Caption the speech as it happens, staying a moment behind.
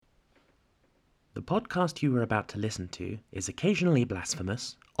The podcast you are about to listen to is occasionally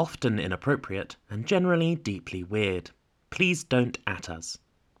blasphemous, often inappropriate, and generally deeply weird. Please don't at us.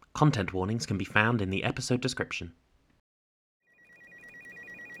 Content warnings can be found in the episode description.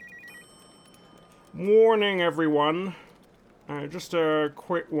 Morning, everyone. Just a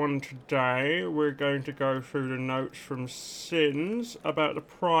quick one today. We're going to go through the notes from Sins about the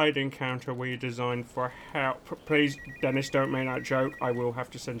Pride encounter we designed for help. Please, Dennis, don't make that joke. I will have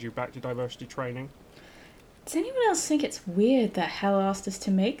to send you back to diversity training. Does anyone else think it's weird that Hell asked us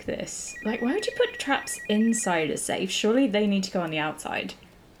to make this? Like, why would you put traps inside a safe? Surely they need to go on the outside.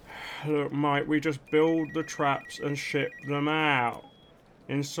 Look, Mike, we just build the traps and ship them out.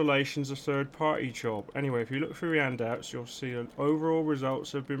 Installation's a third-party job. Anyway, if you look through the handouts, you'll see that overall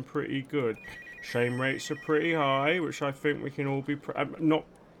results have been pretty good. Shame rates are pretty high, which I think we can all be not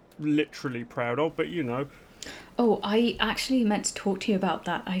literally proud of, but you know. Oh, I actually meant to talk to you about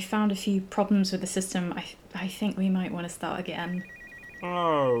that. I found a few problems with the system. I think we might want to start again.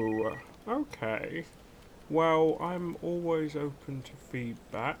 Oh, okay. Well, I'm always open to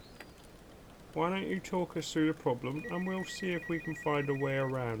feedback. Why don't you talk us through the problem and we'll see if we can find a way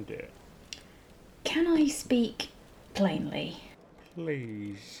around it. Can I speak plainly?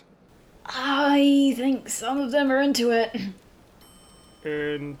 Please. I think some of them are into it.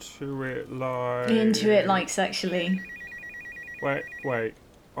 Into it like sexually. Wait.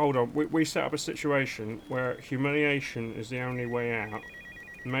 Hold on. We set up a situation where humiliation is the only way out.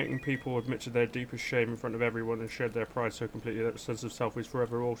 Making people admit to their deepest shame in front of everyone and shed their pride so completely that the sense of self is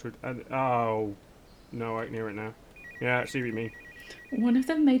forever altered. And, oh, no, I can hear it now. Yeah, I see what you mean. One of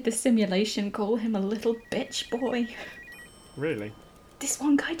them made the simulation call him a little bitch boy. Really? This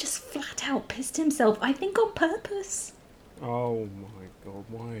one guy just flat out pissed himself, I think on purpose. Oh my god,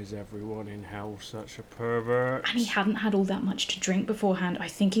 why is everyone in hell such a pervert? And he hadn't had all that much to drink beforehand. I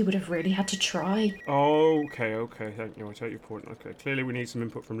think he would have really had to try. Okay, thank you, I take your point. Okay, clearly we need some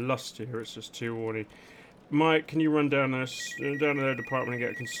input from Lust here, it's just too horny. Mike, can you run down to their department and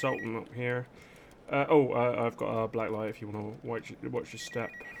get a consultant up here? I've got a black light if you want to watch your step.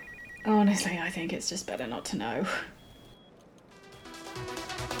 Honestly, I think it's just better not to know.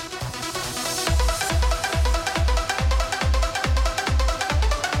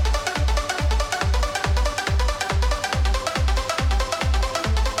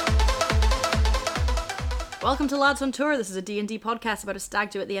 Welcome to Lads on Tour. This is a D&D podcast about a stag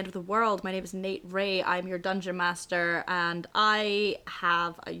do at the end of the world. My name is Nate Ray. I'm your dungeon master and I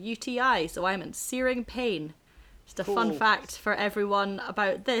have a UTI, so I'm in searing pain. Just a fun fact for everyone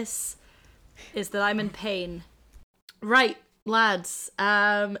about this is that I'm in pain. Right, lads,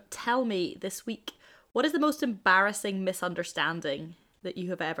 tell me this week, what is the most embarrassing misunderstanding that you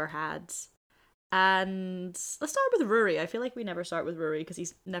have ever had? And let's start with Rory. I feel like we never start with Rory because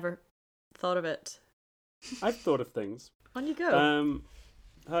he's never thought of it. I've thought of things. On you go.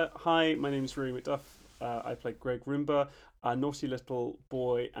 Hi, my name's Rory McDuff. I play Greg Roomba, a naughty little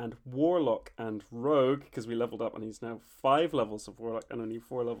boy and warlock and rogue, because we leveled up and he's now 5 levels of warlock and only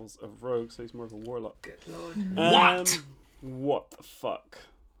 4 levels of rogue, so he's more of a warlock. Good lord. What the fuck?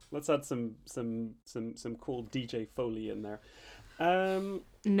 Let's add some cool DJ Foley in there.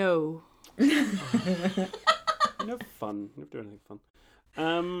 No. No fun. Never do anything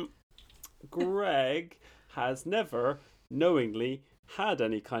fun. Greg has never knowingly had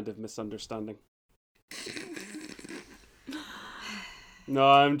any kind of misunderstanding. No,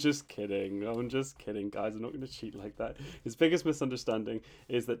 I'm just kidding, guys. I'm not going to cheat like that. His biggest misunderstanding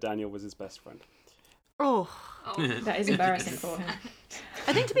is that Daniel was his best friend. Oh. That is embarrassing for him.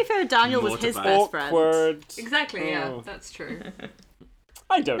 I think, to be fair, Daniel was his best friend. Awkward. Exactly, yeah, that's true.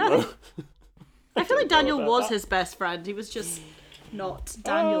 I don't know. I feel like Daniel was his best friend. He was just not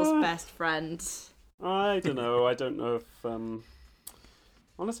Daniel's best friend. I don't know if...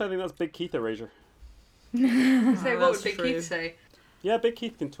 Honestly, I think that's Big Keith erasure. So what would Big Keith say? Yeah, Big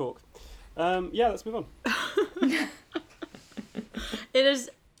Keith can talk. Yeah, let's move on. It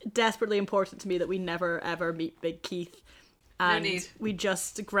is desperately important to me that we never ever meet Big Keith. And No need. we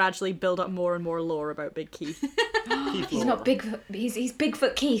just gradually build up more and more lore about Big Keith. He's not Bigfoot. He's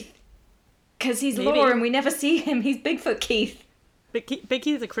Bigfoot Keith. Because he's Maybe. lore and we never see him. He's Bigfoot Keith. Big Keith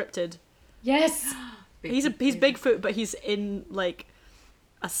is a cryptid. Yes. He's Bigfoot, but he's in like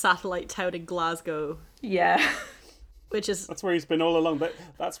a satellite town in Glasgow. Yeah. Which is That's where he's been all along.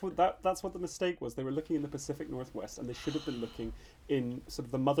 That's what the mistake was. They were looking in the Pacific Northwest, and they should have been looking in sort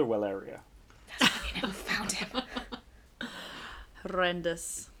of the Motherwell area. That's why we never found him.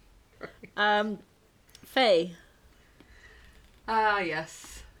 horrendous. Faye.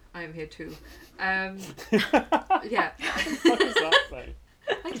 Yes, I'm here too. Yeah. What does that say?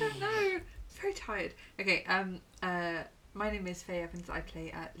 I don't know. Very tired. Okay, my name is Faye Evans. I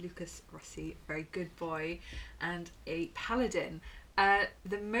play Lucas Rossi, a very good boy, and a paladin.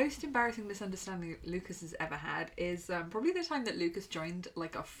 The most embarrassing misunderstanding Lucas has ever had is probably the time that Lucas joined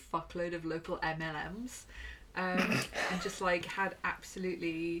like a fuckload of local MLMs, and just like had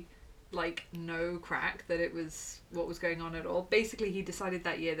absolutely like no crack that it was what was going on at all. Basically, he decided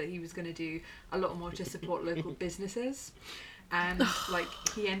that year that he was going to do a lot more to support local businesses. And like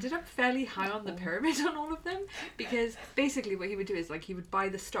he ended up fairly high on the pyramid on all of them, because basically what he would do is like he would buy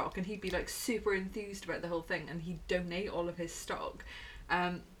the stock and he'd be like super enthused about the whole thing and he'd donate all of his stock.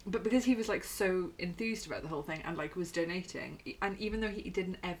 But because he was like so enthused about the whole thing and like was donating, and even though he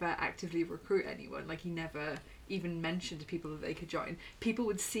didn't ever actively recruit anyone, like he never even mentioned to people that they could join, people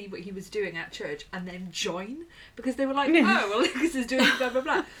would see what he was doing at church and then join because they were like, oh, well, Lucas is doing blah blah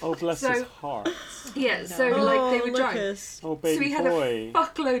blah. Oh, bless his heart. Yeah, so like they would Lucas. join. Oh, baby So he had boy. a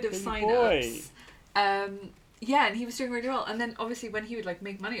fuckload of Baby sign-ups. Yeah, and he was doing really well. And then obviously when he would like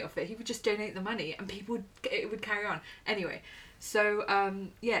make money off it, he would just donate the money and it would carry on. Anyway, so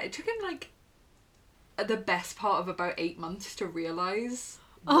yeah, it took him like the best part of about 8 months to realise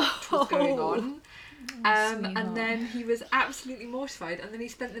what was going on. And then he was absolutely mortified, and then he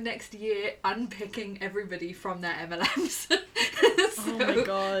spent the next year unpicking everybody from their MLMs. So Oh my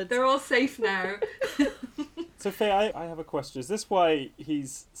god. they're all safe now. So, Faye, I have a question. Is this why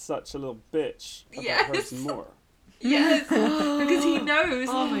he's such a little bitch about Yes. Person Moore? Yes, because he knows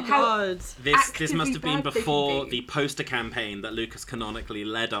Oh my how god. This must have been actively bad they can before be. the poster campaign that Lucas canonically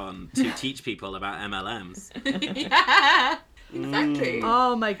led on to teach people about MLMs. Yeah, exactly.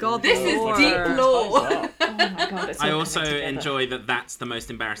 Oh my god. This the is lore. deep lore. Ties up. Oh my god, it's all I also coming together. enjoy that that's the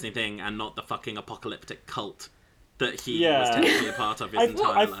most embarrassing thing and not the fucking apocalyptic cult that he Yeah. was technically a part of his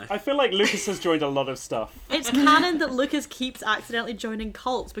entire life. I feel like Lucas has joined a lot of stuff. It's canon that Lucas keeps accidentally joining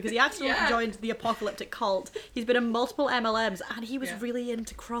cults because he accidentally Yeah. joined the apocalyptic cult. He's been in multiple MLMs and he was Yeah. really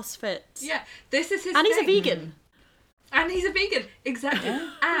into CrossFit. Yeah, this is his And he's a thing. vegan. And he's a vegan, exactly.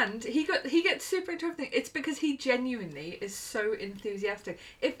 And he gets super into everything. It's because he genuinely is so enthusiastic.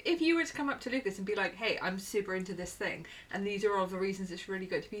 If you were to come up to Lucas and be like, hey, I'm super into this thing, and these are all the reasons it's really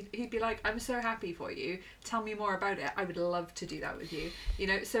good, he'd be like, I'm so happy for you. Tell me more about it. I would love to do that with you. You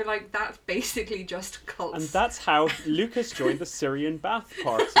know, so like that's basically just cults. And that's how Lucas joined the Syrian Ba'ath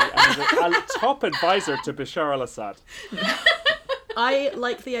Party and was a top advisor to Bashar al-Assad. I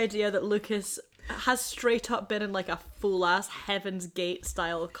like the idea that Lucas has straight up been in like a full ass Heaven's Gate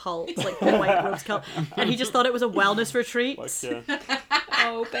style cult, like the White Rose cult, and he just thought it was a wellness retreat. Like, yeah.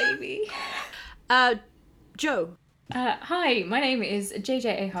 Oh, baby. Joe. Hi, my name is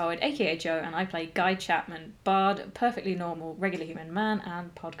JJ A. Howard, aka Joe, and I play Guy Chapman, bard, perfectly normal, regular human man,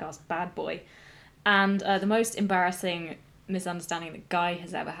 and podcast bad boy. And the most embarrassing misunderstanding that Guy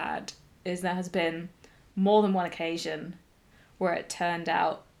has ever had is there has been more than one occasion where it turned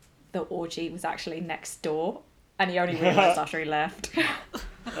out the orgy was actually next door, and he only realised after he left.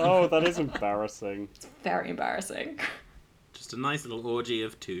 Oh, that is embarrassing. Very embarrassing. Just a nice little orgy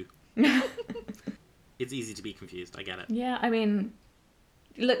of two. It's easy to be confused, I get it. Yeah, I mean,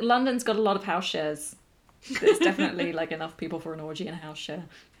 look, London's got a lot of house shares. There's definitely like enough people for an orgy and a house share.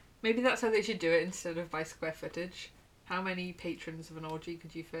 Maybe that's how they should do it instead of by square footage. How many patrons of an orgy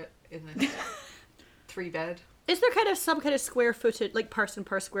could you fit in this 3-bed? Is there kind of some kind of square footage, like person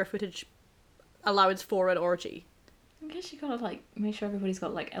per square footage allowance for an orgy? I guess you gotta like make sure everybody's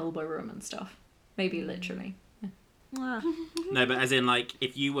got like elbow room and stuff. Maybe literally. Ah. No, but as in, like,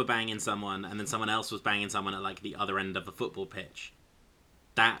 if you were banging someone and then someone else was banging someone at, like, the other end of the football pitch,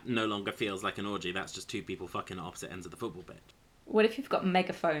 that no longer feels like an orgy. That's just two people fucking at opposite ends of the football pitch. What if you've got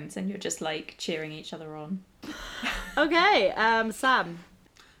megaphones and you're just like cheering each other on? Okay, Sam.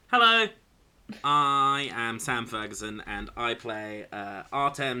 Hello, I am Sam Ferguson, and I play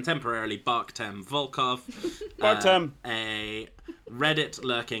Artem, temporarily Barktem Volkov. Barktem. A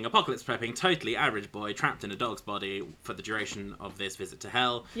Reddit-lurking, apocalypse-prepping, totally average boy trapped in a dog's body for the duration of this visit to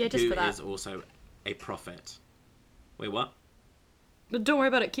hell, Yeah, just who for that. is also a prophet. Wait, what? But don't worry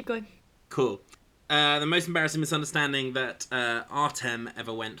about it, keep going. Cool. The most embarrassing misunderstanding that Artem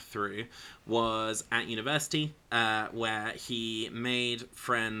ever went through was at university, where he made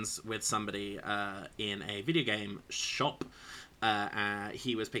friends with somebody in a video game shop.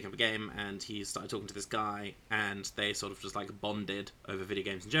 He was picking up a game and he started talking to this guy, and they sort of just like bonded over video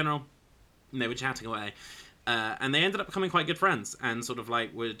games in general. And they were chatting away. And they ended up becoming quite good friends and sort of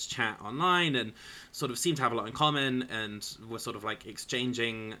like would chat online and sort of seemed to have a lot in common and were sort of like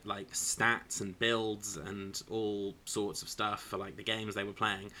exchanging like stats and builds and all sorts of stuff for like the games they were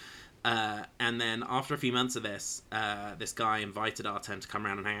playing. And then after a few months of this, this guy invited Artem to come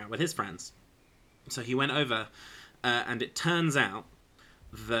around and hang out with his friends. So he went over, and it turns out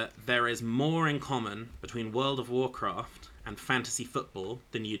that there is more in common between World of Warcraft and fantasy football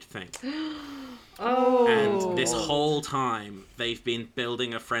than you'd think. Oh. And this whole time, they've been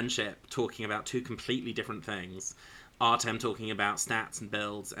building a friendship, talking about two completely different things. Artem talking about stats and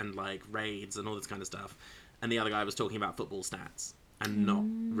builds and, like, raids and all this kind of stuff. And the other guy was talking about football stats and not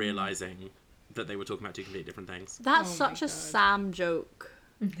realising that they were talking about two completely different things. That's such a Sam joke.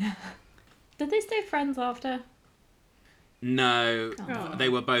 Did they stay friends after? No, they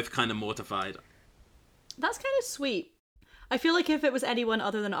were both kind of mortified. That's kind of sweet. I feel like if it was anyone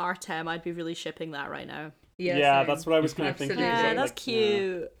other than Artem, I'd be really shipping that right now. Yeah, same. that's what I was kind of thinking. Absolutely. Yeah, Like, that's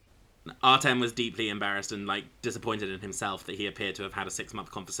cute. Artem was deeply embarrassed and, like, disappointed in himself that he appeared to have had a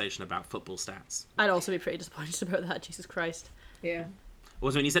 6-month conversation about football stats. I'd also be pretty disappointed about that, Jesus Christ. Yeah.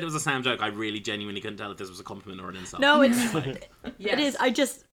 Also, when you said it was a Sam joke, I really genuinely couldn't tell if this was a compliment or an insult. No, it's Yes. it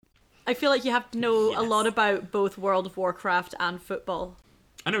is. I feel like you have to know a lot about both World of Warcraft and football.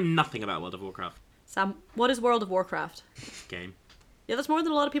 I know nothing about World of Warcraft Sam, what is World of Warcraft? game. Yeah, that's more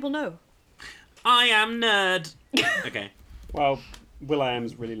than a lot of people know. I am nerd. Okay. Well,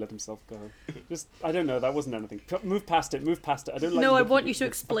 Will.i.am's really let himself go. Just, I don't know, that wasn't anything. Move past it. I don't like No, I looking want at you to your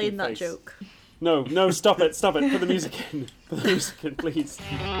explain fucking that face. joke. No, stop it. Put the music in. Put the music in, please.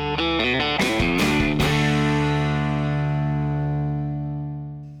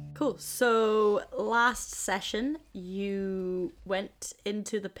 Cool. So last session, you went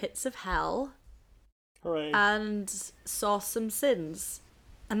into the pits of hell Hooray. and saw some sins,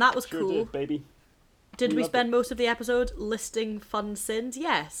 and that was Sure cool. did, baby. Did We we loved spend most of the episode listing fun sins?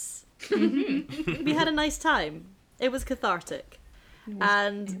 Yes. We had a nice time. It was cathartic.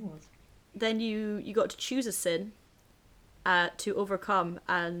 And then you got to choose a sin to overcome,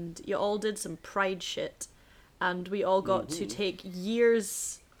 and you all did some pride shit. And we all got to take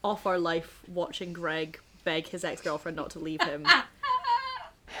years off our life watching Greg beg his ex-girlfriend not to leave him.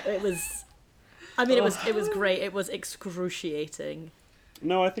 It was great. It was excruciating.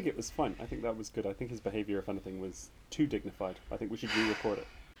 No, I think it was fun. I think that was good. I think his behaviour, if anything, was too dignified. I think we should re-record it.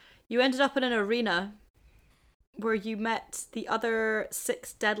 You ended up in an arena where you met the other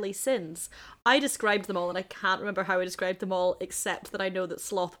 6 deadly sins. I described them all, and I can't remember how I described them all, except that I know that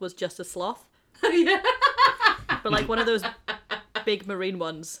sloth was just a sloth. Yeah. But like one of those big marine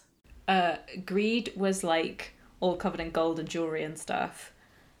ones. Greed was like all covered in gold and jewelry and stuff.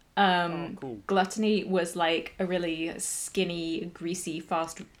 Cool. Gluttony was like a really skinny, greasy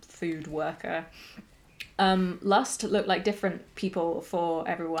fast food worker. Lust looked like different people for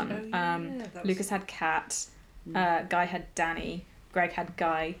everyone. that was- Lucas had Kat, Guy had Danny, Greg had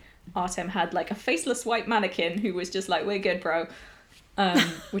Guy, Artem had like a faceless white mannequin who was just like, we're good, bro,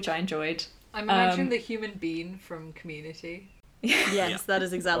 which I enjoyed. I'm imagining the human being from Community. Yes, Yeah. that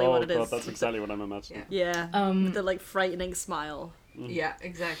is exactly what it God, is. that's exactly what I'm imagining. Yeah, with the like frightening smile. Yeah,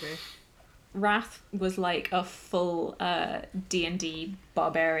 exactly. Wrath was like a full D&D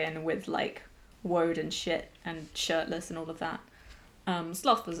barbarian with like woad and shit and shirtless and all of that.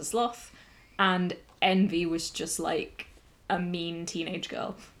 Sloth was a sloth, and Envy was just like a mean teenage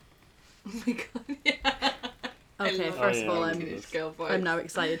girl. Oh my god, yeah. Okay, love first Oh, of all, yeah. Teenage girl voice. I'm now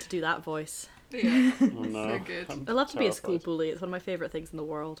excited to do that voice. Yeah. Oh, no. So good. I love to be a school Terrified. bully. It's one of my favourite things in the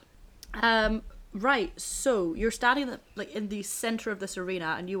world. Right, so you're standing like in the centre of this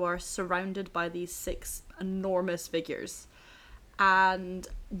arena, and you are surrounded by these 6 enormous figures, and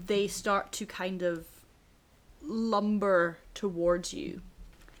they start to kind of lumber towards you.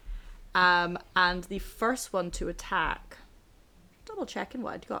 And the first one to attack, double checking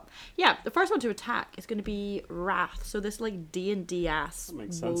what I'd got. Yeah, the first one to attack is going to be Wrath. So this like D&D ass That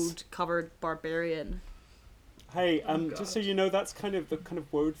makes sense. woad covered barbarian. Hey, just so you know, that's kind of the kind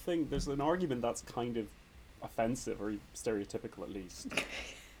of word thing. There's an argument that's kind of offensive, or stereotypical at least.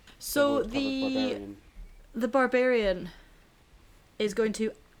 So Woad-covered barbarian. the barbarian is going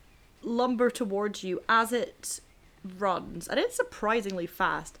to lumber towards you as it runs, and it's surprisingly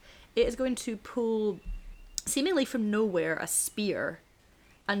fast. It is going to pull, seemingly from nowhere, a spear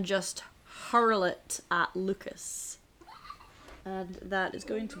and just hurl it at Lucas. And that is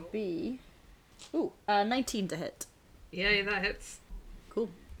going to be 19 to hit. Yeah, that hits. Cool.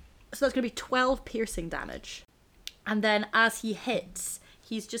 So that's going to be 12 piercing damage. And then as he hits,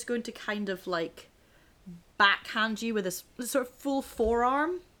 he's just going to kind of like backhand you with his sort of full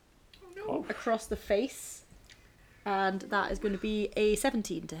forearm Oh, across the face. And that is going to be a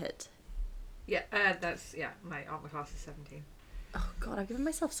 17 to hit. Yeah, my armor class is 17. Oh god, I've given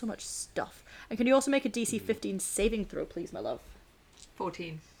myself so much stuff. And can you also make a DC 15 saving throw, please, my love?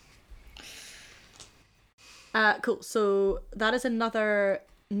 14. Cool. So that is another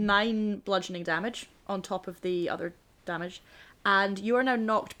 9 bludgeoning damage on top of the other damage. And you are now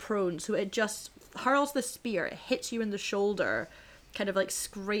knocked prone, so it just hurls the spear, it hits you in the shoulder, kind of like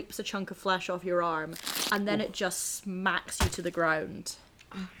scrapes a chunk of flesh off your arm, and then it just smacks you to the ground.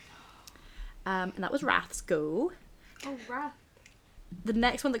 And that was Wrath's go. Oh, Wrath. The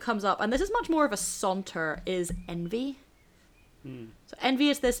next one that comes up, and this is much more of a saunter, is Envy. So Envy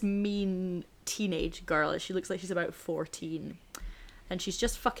is this mean teenage girl. She looks like she's about 14. And she's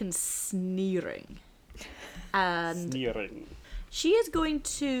just fucking sneering. And Sneering. she is going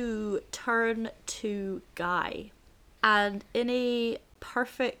to turn to Guy. And in a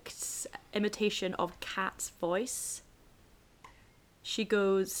perfect imitation of Kat's voice, she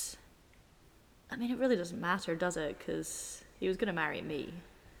goes, I mean, it really doesn't matter, does it? Because he was going to marry me.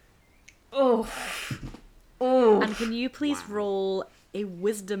 Oh. Oh. And can you please roll a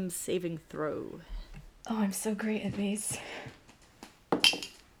wisdom saving throw? Oh, I'm so great at these.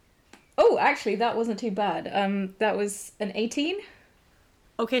 Oh, actually, that wasn't too bad. That was an 18.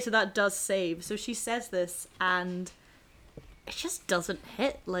 Okay, so that does save. So she says this, and it just doesn't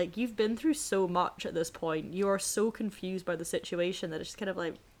hit. Like, you've been through so much at this point. You are so confused by the situation that it's just kind of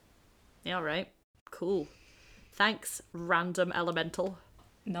like, yeah, all right, cool. Thanks, random elemental.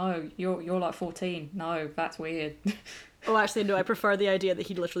 No, you're like 14. No, that's weird. Oh, actually, no, I prefer the idea that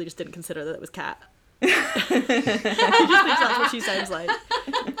he literally just didn't consider that it was Cat. He just thinks that's what she sounds like.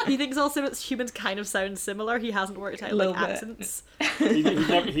 He thinks also that humans kind of sound similar. He hasn't worked out, like, Little bit. accents.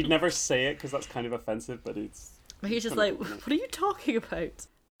 He'd never say it because that's kind of offensive, but it's... He's just like, what are you talking about?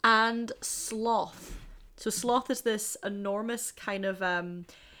 And Sloth. So Sloth is this enormous kind of...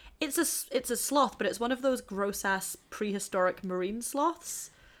 It's a sloth, but it's one of those gross-ass prehistoric marine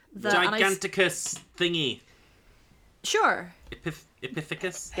sloths. Giganticus thingy. Sure.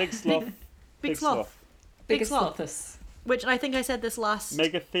 Epithecus? Big sloth. Big sloth. Biggest sloth. slothus. Which I think I said this last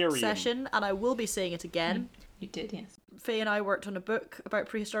Megatherium. session, and I will be saying it again. You did, yes. Faye and I worked on a book about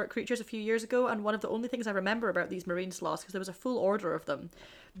prehistoric creatures a few years ago, and one of the only things I remember about these marine sloths, because there was a full order of them,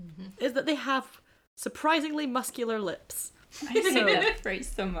 is that they have surprisingly muscular lips. I say that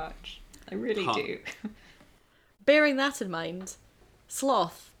phrase so much. I really do. Bearing that in mind,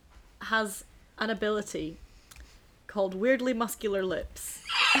 Sloth has an ability called Weirdly Muscular Lips.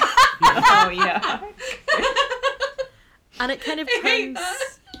 Oh, yeah. And it kind of turns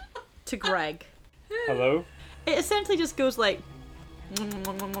to Greg. Hello? It essentially just goes like... No.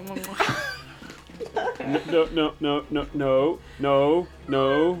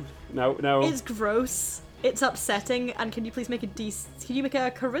 It's gross. It's upsetting. And can you please make can you make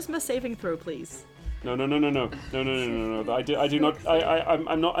a charisma saving throw, please? No. I do not.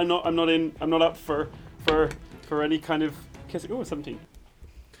 I'm not up for any kind of kissing. Oh, 17.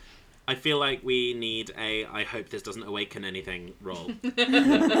 I feel like we need a I hope this doesn't awaken anything roll.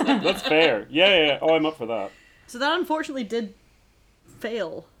 That's fair. Yeah. Oh, I'm up for that. So that unfortunately did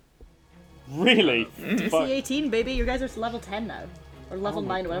fail. Really? DC 18, baby. You guys are level 10 now. Or level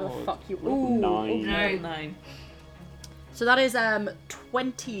 9, whatever the fuck you... Level Ooh, 9. No. level 9. So that is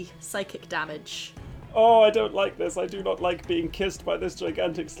 20 psychic damage. Oh, I don't like this. I do not like being kissed by this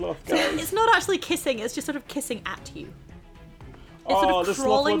gigantic sloth, guys. It's not actually kissing, it's just sort of kissing at you. It's sort of the sloth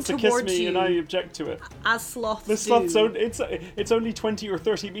crawling wants to kiss towards me you. and I object to it. As sloths This do. sloth's it's only 20 or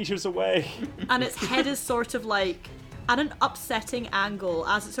 30 meters away. And its head is sort of like at an upsetting angle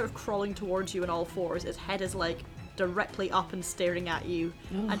as it's sort of crawling towards you on all fours. Its head is like directly up and staring at you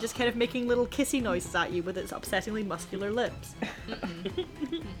and just kind of making little kissy noises at you with its upsettingly muscular lips.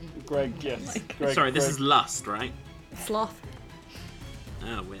 Greg, yes. Greg, Sorry, this Greg. is lust, right? Sloth.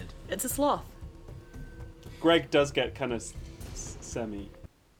 Ah, weird. It's a sloth. Greg does get kind of semi.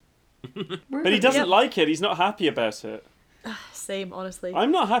 But But he doesn't like it. He's not happy about it. Same, honestly.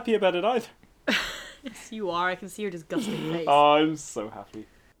 I'm not happy about it either. Yes, you are. I can see your disgusting face. Oh, I'm so happy.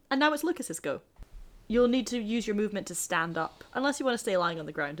 And now it's Lucas's go. You'll need to use your movement to stand up, unless you want to stay lying on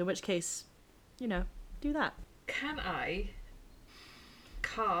the ground, in which case, do that. Can I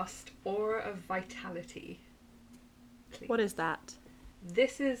cast Aura of Vitality? Please? What is that?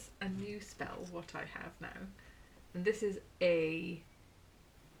 This is a new spell, what I have now. And this is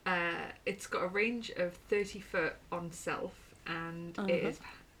it's got a range of 30 foot on self, and it is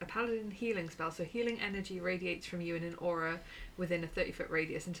a paladin healing spell. So healing energy radiates from you in an aura within a 30 foot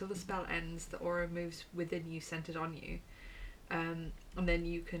radius. Until the spell ends, the aura moves within you, centered on you. And then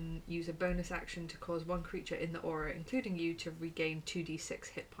you can use a bonus action to cause one creature in the aura, including you, to regain 2d6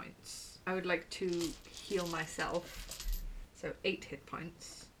 hit points. I would like to heal myself, so 8 hit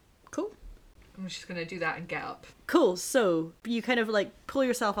points. Cool. I'm just going to do that and get up. Cool, so you kind of like pull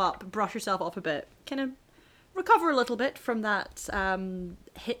yourself up, brush yourself off a bit, kind of recover a little bit from that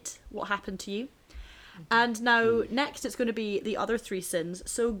hit, what happened to you. And now, next, it's going to be the other 3 sins.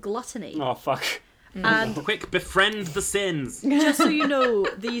 So, gluttony. Oh, fuck. And Quick, befriend the sins. just so you know,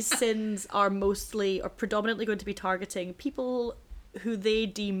 these sins are mostly or predominantly going to be targeting people who they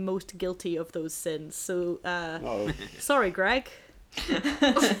deem most guilty of those sins. So, Oh. sorry, Greg.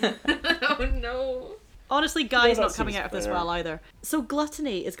 Oh no. Honestly, Guy's that not coming seems out of this fair. well either. So,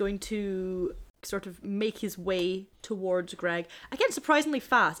 gluttony is going to sort of make his way towards Greg. Again, surprisingly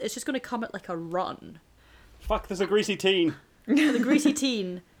fast. It's just going to come at like a run. Fuck, there's a greasy teen. The greasy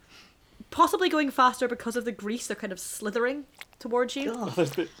teen, possibly going faster because of the grease, they're kind of slithering towards you.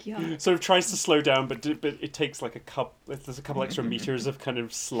 Sort of tries to slow down, but it takes like there's a couple extra meters of kind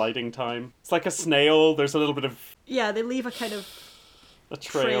of sliding time. It's like a snail. There's a little bit of Yeah, they leave a kind of... a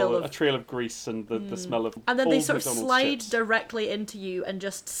Trail of- trail of grease and the smell of And then they old sort of McDonald's slide chips. directly into you and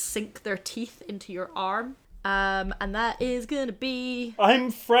just sink their teeth into your arm. And that is going to be...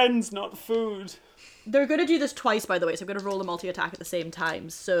 I'm friends, not food. They're going to do this twice, by the way, so I'm going to roll a multi-attack at the same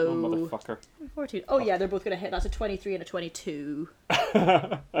time. So... Oh, motherfucker. 14. Oh, yeah, they're both going to hit. That's a 23 and a 22.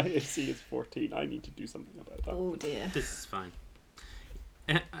 I see it's 14. I need to do something about that. Oh dear. This is fine.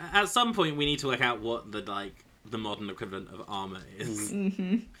 At some point, we need to work out what the modern equivalent of armor is. I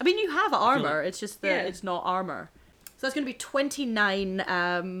mean, you have armor, it's just that Yeah. it's not armor. So that's going to be 29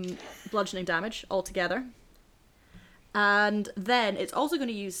 bludgeoning damage altogether. And then it's also going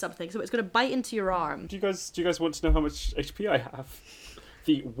to use something, so it's going to bite into your arm. Do you guys want to know how much HP I have?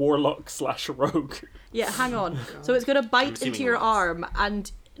 The warlock / rogue. Yeah, hang on. So it's going to bite assuming into your lots. arm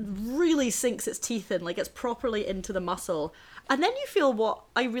and really sinks its teeth in, like it's properly into the muscle. And then you feel what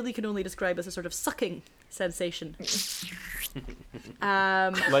I really can only describe as a sort of sucking sensation.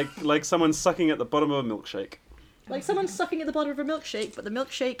 Like someone sucking at the bottom of a milkshake. Like someone's sucking at the bottom of a milkshake, but the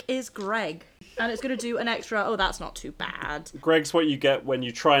milkshake is Greg. And it's going to do an extra... Oh, that's not too bad. Greg's what you get when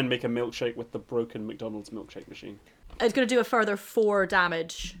you try and make a milkshake with the broken McDonald's milkshake machine. It's going to do a further 4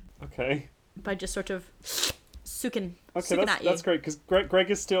 damage Okay. by just sort of sucking Okay, at you. that's great, because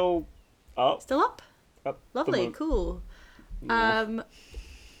Greg is still up. Still up? at the Lovely, moment. cool. I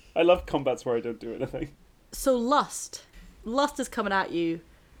love combats where I don't do anything. So Lust. Lust is coming at you.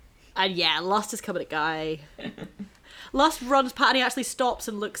 And yeah, Lust is coming at Guy. Lust runs past and he actually stops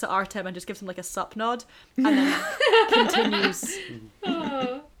and looks at Artem and just gives him like a sup nod. And then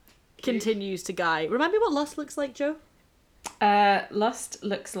continues to Guy. Remind me what Lust looks like, Joe? Lust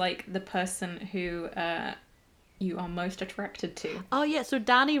looks like the person who you are most attracted to. Oh yeah, so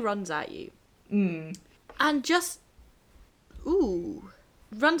Danny runs at you. And just...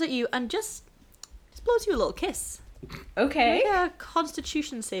 runs at you and just blows you a little kiss. Okay. Make a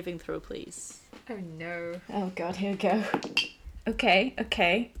constitution saving throw, please. Oh no. Oh god, here we go. Okay.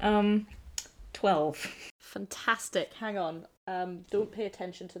 12. Fantastic. Hang on. Don't pay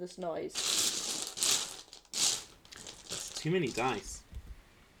attention to this noise. That's too many dice.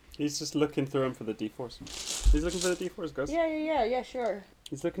 He's just looking through him for the d4s. He's looking for the d4s, guys. Yeah, sure.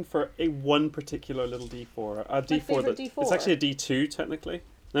 He's looking for one particular little d4. A d4 favourite that... D4. It's actually a d2, technically.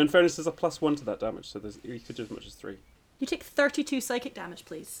 Now, in fairness, there's a +1 to that damage, so you could do as much as 3. You take 32 psychic damage,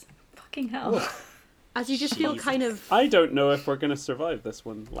 please. Fucking hell. As you just feel Jesus. kind of... I don't know if we're going to survive this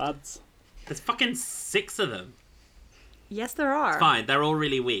one, lads. There's fucking 6 of them. Yes, there are. Fine, they're all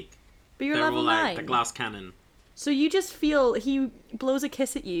really weak. But you're They're level all 9. like the glass cannon. So you just feel he blows a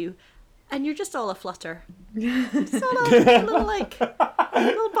kiss at you, and you're just all aflutter. Just all a little, like,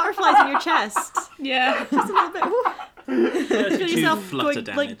 little butterflies in your chest. Yeah. Just a little bit... Ooh. You feel 32 yourself flutter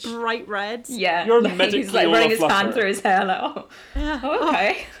going, like, damage. bright reds. Yeah. You're like, medically he's like all running his aflutter. hand through his hair like, oh, Yeah. oh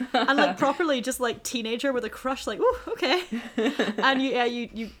okay. And like properly just like teenager with a crush, like, ooh, okay. And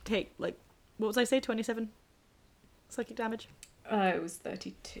you take like, what was I say, 27 psychic damage? It was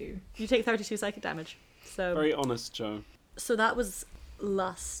 32. You take 32 psychic damage. Very honest, Joe. So that was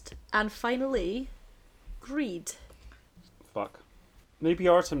lust. And finally, greed. Fuck. Maybe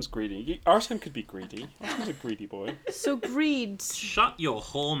Artem's greedy. Artem could be greedy. Artem's a greedy boy. So greed. Shut your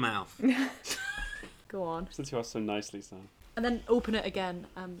whore mouth. Go on. Since you asked so nicely, Sam. And then open it again.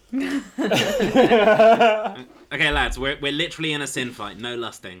 Okay, lads, we're literally in a sin fight. No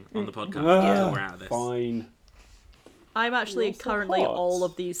lusting on the podcast Ah, until we're out of this. Fine. I'm actually You're so currently hot. all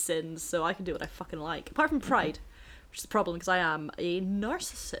of these sins, so I can do what I fucking like. Apart from pride, which is the problem because I am a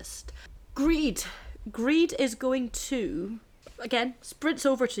narcissist. Greed. Greed is going to, again, sprints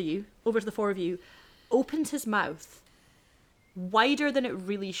over to you, over to the 4 of you, opens his mouth wider than it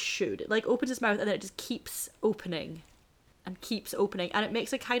really should. It like opens his mouth and then it just keeps opening and keeps opening, and it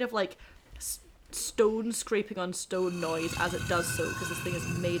makes a kind of like stone scraping on stone noise as it does so because this thing is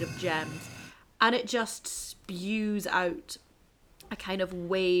made of gems. and it just spews out a kind of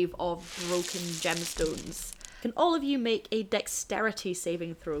wave of broken gemstones. Can all of you make a dexterity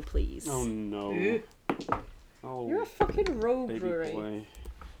saving throw, please? Oh no. Oh, You're a fucking rogue, baby Rory. boy.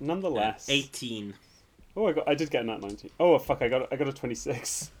 Nonetheless. 18. Oh, I did get a nat 19. Oh, fuck, I got a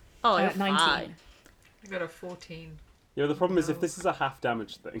 26. Oh, you're 19. fine. I got a 14. Yeah, the problem is if No. this is a half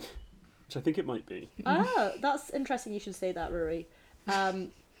damage thing, which I think it might be. Ah, that's interesting you should say that, Rory.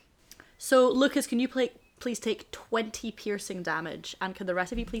 So, Lucas, can you please take 20 piercing damage, and can the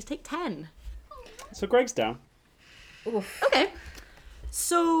rest of you please take 10? So Greg's down. Oof. Okay.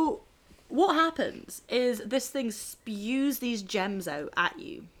 So, what happens is this thing spews these gems out at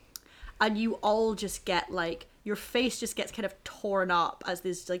you, and you all just get, like, your face just gets kind of torn up as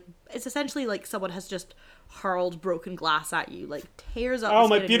this, like, it's essentially like someone has just hurled broken glass at you, like, tears up the Oh, skin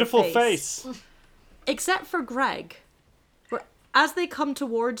my of your beautiful face! Except for Greg, where as they come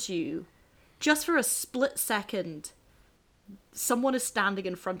towards you, just for a split second, someone is standing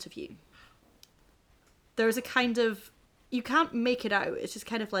in front of you. There's a kind of, you can't make it out. It's just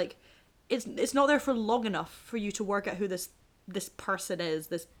kind of like, it's not there for long enough for you to work out who this person is,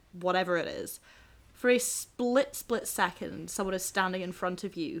 this whatever it is. For a split second, someone is standing in front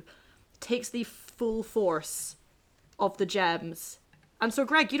of you, takes the full force of the gems. And so,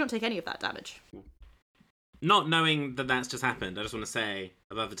 Greg, you don't take any of that damage. Not knowing that that's just happened, I just want to say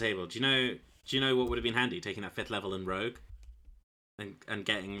above the table. Do you know what would have been handy? Taking that 5th level in Rogue, and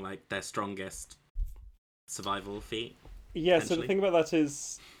getting like their strongest survival feat. Yeah, so the thing about that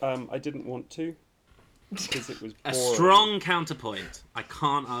is, I didn't want to, because it was A boring. strong counterpoint. I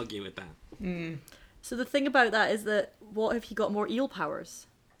can't argue with that. So the thing about that is that, what if you got more eel powers?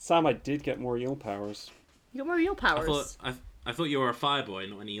 Sam, I did get more eel powers. You got more eel powers. I thought you were a fire boy,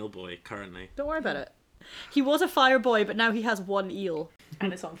 not an eel boy. Currently, Don't worry about it. He was a fire boy, but now he has one eel.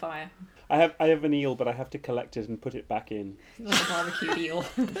 And it's on fire. I have an eel, but I have to collect it and put it back in. Not a barbecue eel.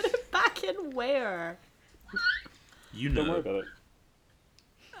 Back in where? you Don't worry know. about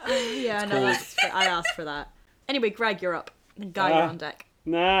it. Yeah, no, I asked for that. Anyway, Greg, you're up. Guy, you're on deck.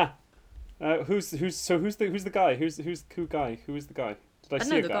 Nah. Who's the guy? Who is the guy? Did I don't see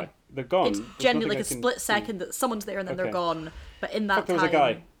know, a they're guy? gone. They're gone. It's There's genuinely nothing like a I can split see. second that someone's there and then they're Okay. gone. But in that Fuck, there time, was a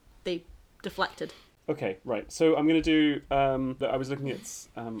guy. they deflected. Okay, right. So I'm gonna do. I was looking at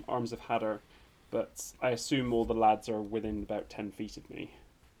Arms of Hadar, but I assume all the lads are within about 10 feet of me.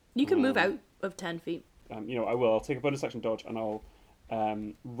 You can move out of 10 feet. I will. I'll take a bonus action dodge and I'll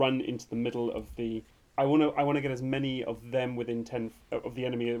run into the middle of the. I want to get as many of them within 10 of the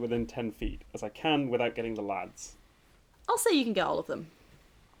enemy within 10 feet as I can without getting the lads. I'll say you can get all of them.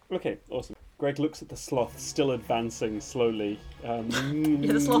 Okay, awesome. Greg looks at the sloth still advancing slowly. Yeah,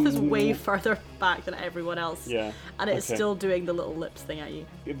 the sloth is way further back than everyone else. Yeah. And it is okay. still doing the little lips thing at you.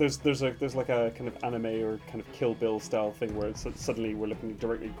 There's like a kind of anime or kind of Kill Bill style thing where suddenly we're looking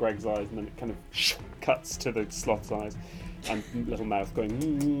directly at Greg's eyes and then it kind of cuts to the sloth's eyes and little mouth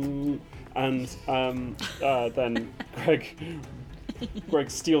going and then Greg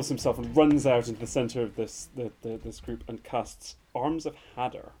steals himself and runs out into the center of this group and casts Arms of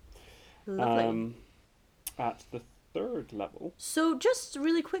Hadar Lovely. at the 3rd level. So just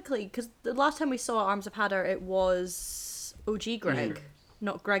really quickly, because the last time we saw Arms of Hadar, it was OG Greg,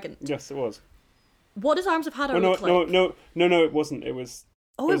 not Gregan. Yes, it was. What does Arms of Hadar Oh, look like? no, it wasn't. It was.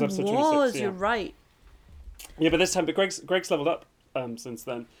 Oh, it episode was. 26, yeah. You're right. Yeah, but this time, Greg's leveled up since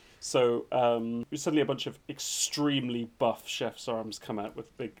then. So suddenly a bunch of extremely buff chef's arms come out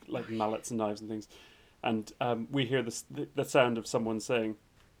with big like mallets and knives and things, and we hear the sound of someone saying,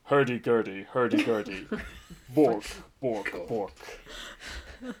 "Hurdy-gurdy, hurdy-gurdy, bork, bork, bork."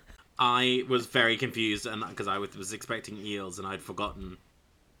 I was very confused, and because I was expecting eels, and I'd forgotten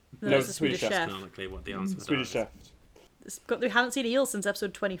No, it's it's a a Swedish chef. canonically what the answer Swedish was. chef. We haven't seen eels since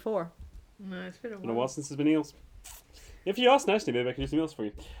episode 24. No, it's been a Been a while. while since there's been eels. If you ask nicely, maybe I can do some eels for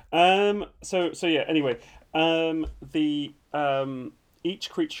you. So yeah. Anyway, each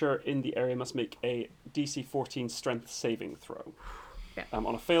creature in the area must make a DC 14 Strength saving throw. Yeah.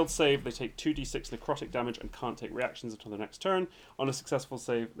 On a failed save, they take 2d6 necrotic damage and can't take reactions until the next turn. On a successful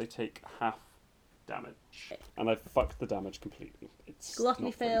save, they take half damage. And I've fucked the damage completely. It's Gluttony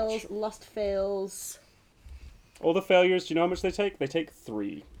not very fails, much. lust fails. All the failures, do you know how much they take? They take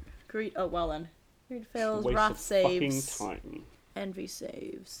 3. Greed. Oh, well then. Greed fails, Waste wrath of saves, fucking time. envy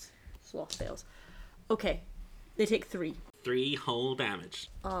saves, sloth fails. Okay, they take 3. 3 whole damage.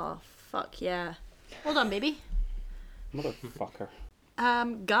 Oh, fuck yeah. Hold on, baby. Motherfucker.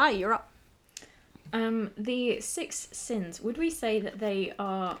 Guy, you're up. The 6 sins, would we say that they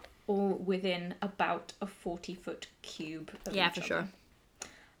are all within about a 40-foot cube of Yeah, each for other? sure.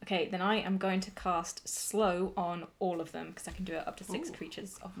 Okay, then I am going to cast slow on all of them because I can do it up to 6 Ooh.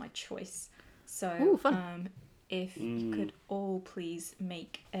 creatures of my choice. So, Ooh, fun. if you could all please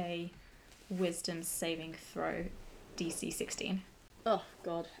make a wisdom saving throw, DC 16. Oh,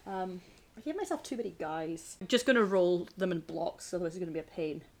 God. I gave myself too many guys. I'm just going to roll them in blocks, otherwise it's going to be a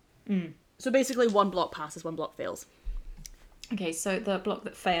pain. So basically, one block passes, one block fails. Okay, so the block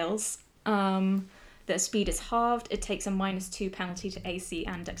that fails, the speed is halved. It takes a -2 penalty to AC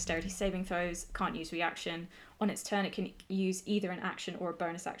and dexterity saving throws. Can't use reaction. On its turn, it can use either an action or a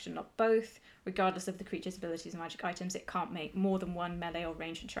bonus action, not both. Regardless of the creature's abilities and magic items, it can't make more than one melee or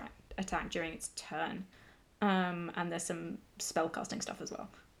ranged attack during its turn. And there's some spellcasting stuff as well,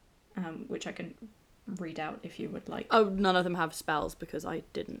 which I can read out if you would like. Oh, none of them have spells because I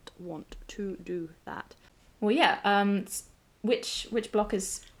didn't want to do that. Well, yeah. Which block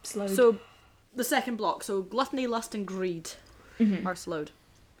is slowed? So, the second block, so Gluttony, Lust, and Greed are slowed.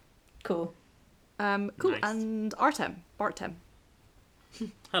 Cool. Cool, Nice. and Bartem.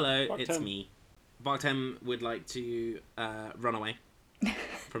 Hello, Bartem. it's me. Bartem would like to run away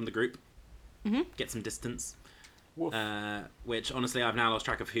from the group, get some distance. Woof. Which honestly, I've now lost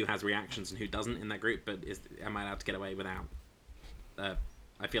track of who has reactions and who doesn't in that group. But am I allowed to get away without?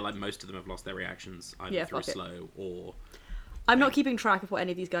 I feel like most of them have lost their reactions either Yeah, through fuck it. slow or. I'm not keeping track of what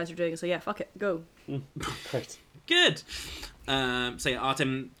any of these guys are doing, so yeah, fuck it, go. Great. Good. So yeah,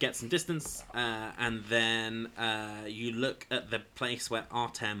 Artem gets some distance, and then you look at the place where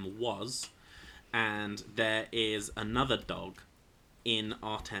Artem was, and there is another dog in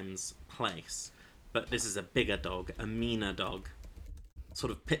Artem's place. But this is a bigger dog, a meaner dog,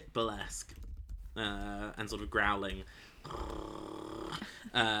 sort of pit bull-esque, and sort of growling.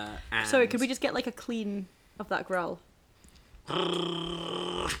 And Sorry, could we just get like a clean of that growl?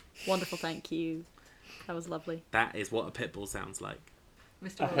 Wonderful, thank you. That was lovely. That is what a pit bull sounds like,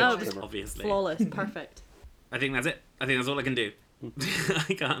 Mr. Oh, Wallace. it's obviously. Flawless, perfect. I think that's it. I think that's all I can do.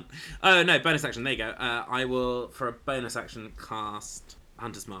 I can't. Oh no, bonus action. There you go. I will, for a bonus action, cast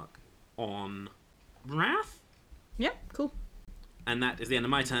Hunter's Mark on Wrath, Yep, cool. and that is the end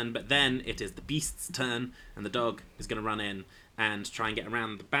of my turn. But then it is the beast's turn, and the dog is going to run in and try and get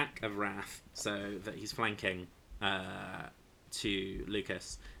around the back of Wrath so that he's flanking to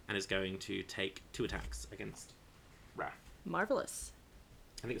Lucas, and is going to take 2 attacks against Wrath. Marvellous.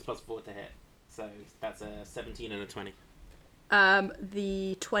 I think it's +4 to hit, so that's a 17 and a 20.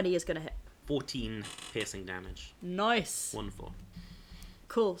 The 20 is gonna hit. 14 piercing damage. Nice. Wonderful.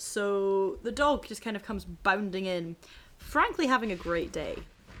 Cool, so the dog just kind of comes bounding in, frankly having a great day.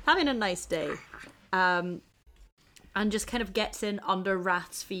 Having a nice day. And just kind of gets in under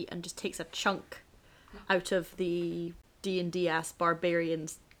Wrath's feet and just takes a chunk out of the D&D-ass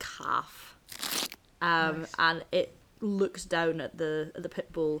barbarian's calf. Nice. And it looks down at the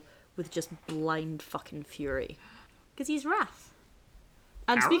pit bull with just blind fucking fury. Because he's Wrath.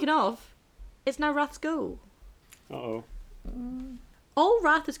 And Ow. speaking of, it's now Wrath's go. Uh-oh. All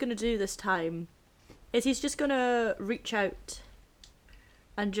Wrath is going to do this time is he's just going to reach out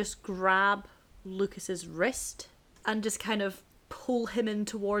and just grab Lucas's wrist and just kind of pull him in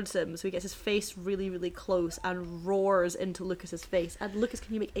towards him so he gets his face really, really close and roars into Lucas's face. And Lucas,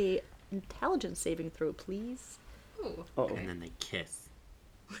 can you make a intelligence saving throw, please? Ooh, Uh-oh. okay. And then they kiss.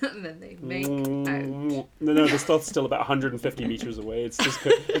 And then they make out. No, the stealth's still about 150 meters away. It's just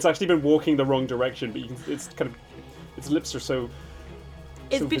it's actually been walking the wrong direction, but it's kind of its lips are so.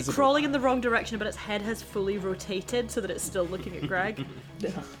 It's so been visible. crawling in the wrong direction, but its head has fully rotated so that it's still looking at Greg.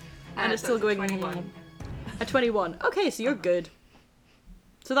 And it's still so going 21. A 21. Okay, so you're good.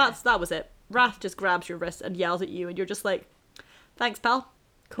 So that was it. Wrath just grabs your wrist and yells at you, and you're just like, "Thanks, pal.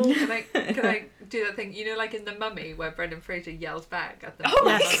 Cool." Can I do that thing? You know, like in The Mummy, where Brendan Fraser yells back at the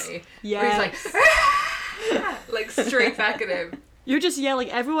yes. mummy, Yes. where he's like, like straight back at him. You're just yelling.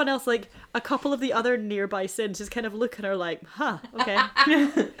 Everyone else, like a couple of the other nearby sins, just kind of look at her like, "Huh, okay,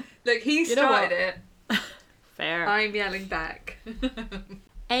 Look, he You know what? started it. fair." I'm yelling back.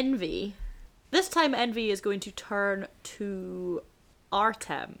 Envy. This time, Envy is going to turn to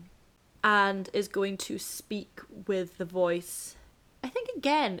Artem and is going to speak with the voice. I think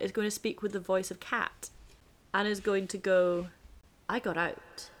again is going to speak with the voice of Cat, and is going to go, "I got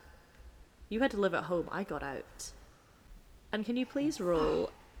out. You had to live at home. I got out. And can you please roll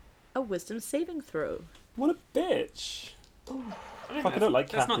a wisdom saving throw?" What a bitch! Fuck, I don't like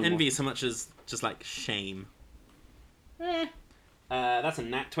That's cat not anymore. envy so much as just like shame. That's a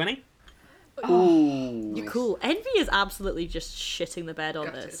nat 20. Ooh. You're cool. Envy is absolutely just shitting the bed on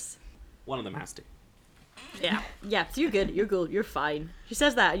Gutted. this. One of them has to. Yeah, so you're good, you're cool, you're fine. She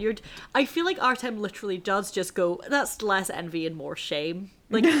says that, and I feel like Artem literally does just go, that's less envy and more shame.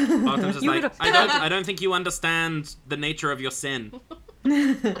 Like, Artem's just you like, would've- I don't think you understand the nature of your sin.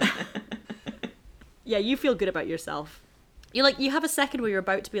 yeah, you feel good about yourself. You have a second where you're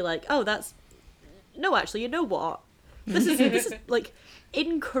about to be like, oh, no, actually, you know what? This is like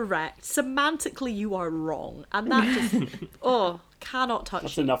incorrect. Semantically, you are wrong, and that just cannot touch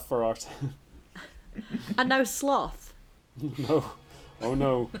That's you. enough for art. And now Sloth No. Oh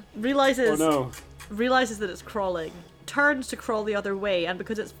no. realizes Oh no. that it's crawling, turns to crawl the other way, and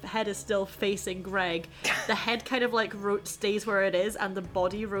because its head is still facing Greg, the head kind of like stays where it is, and the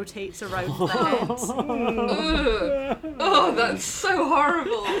body rotates around the head. Ugh. Oh, that's so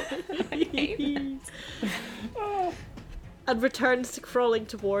horrible. And returns to crawling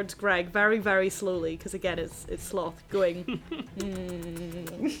towards Greg very, very slowly, because again, it's Sloth going.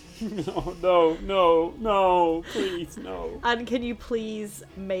 No, please, no. And can you please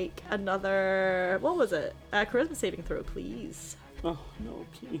make another, what was it? Charisma saving throw, please. Oh no,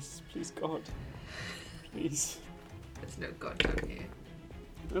 please, God, please. There's no god down here.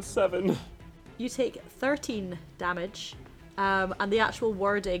 A 7. You take 13 damage, and the actual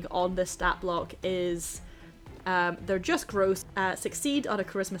wording on this stat block is they're just gross, succeed on a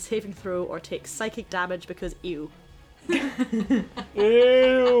charisma saving throw or take psychic damage because ew.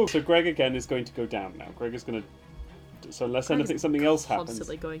 Ew. So Greg again is going to go down now. Greg is going to. So unless Greg is something else happens,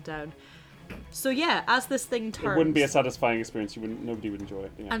 Constantly going down. So yeah, as this thing turns it wouldn't be a satisfying experience. Nobody would enjoy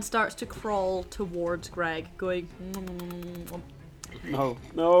it. Yeah. and starts to crawl towards Greg, going.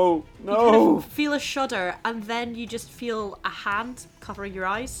 No. Feel a shudder, and then you just feel a hand covering your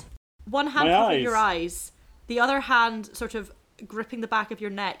eyes. One hand My covering eyes. your eyes, the other hand sort of gripping the back of your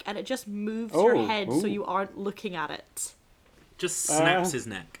neck, and it just moves your head so you aren't looking at it. Just snaps his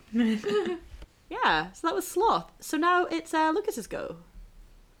neck. Yeah, so that was Sloth. So now it's Lucas's go.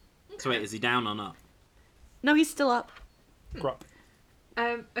 So wait, is he down or not? No, he's still up. Grup.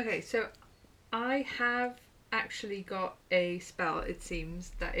 Okay, so I have actually got a spell, it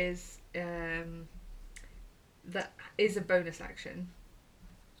seems, that is a bonus action,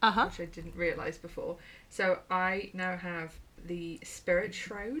 which I didn't realise before. So I now have the Spirit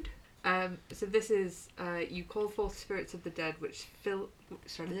Shroud. So this is you call forth spirits of the dead which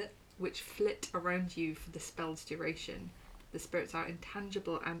flit around you for the spell's duration. The spirits are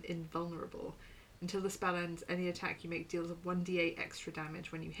intangible and invulnerable. Until the spell ends, any attack you make deals a 1d8 extra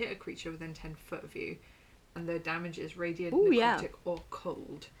damage when you hit a creature within 10 foot of you, and their damage is radiant, necrotic, or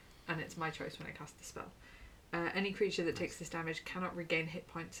cold, and it's my choice when I cast the spell. Any creature that takes this damage cannot regain hit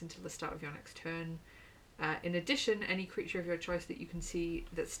points until the start of your next turn. In addition, any creature of your choice that you can see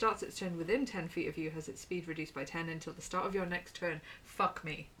that starts its turn within 10 feet of you has its speed reduced by 10 until the start of your next turn. Fuck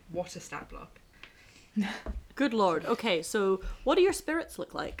me. What a stat block. Good lord. Okay, so what do your spirits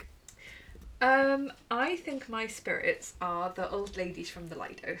look like? I think my spirits are the old ladies from the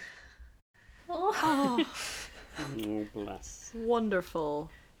Lido. Oh, Oh, bless. wonderful.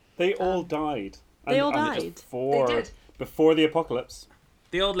 They all died. They all and died. They did. Before the apocalypse.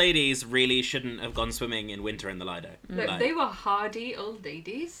 The old ladies really shouldn't have gone swimming in winter in the Lido. Look, Like, they were hardy old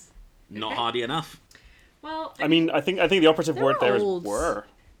ladies. not okay. hardy enough. Well, I mean, I think the operative They're word there is old. were.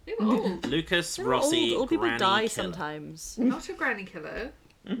 they were old. Lucas, They're Rossi, old people Granny die Killer. sometimes. Not a granny killer,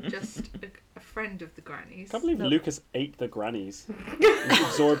 just a friend of the grannies. I can't believe Lucas ate the grannies,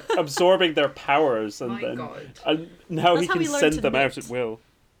 absorbing their powers, and My then God. and now That's he how can he learned send to them out knit. at will.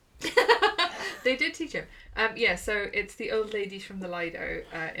 They did teach him. Yeah, so it's the old ladies from the Lido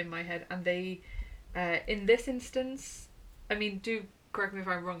in my head, and they, in this instance, I mean, do correct me if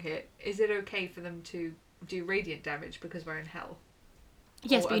I'm wrong here. Is it okay for them to do radiant damage because we're in hell?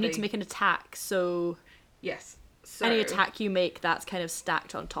 Yes, Or but you are need they- to make an attack, so Yes. So any attack you make, that's kind of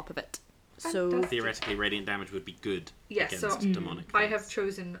stacked on top of it. So Fantastic. Theoretically, radiant damage would be good Yes, against so demonic I things. have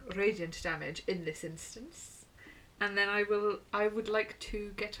chosen radiant damage in this instance, and then I would like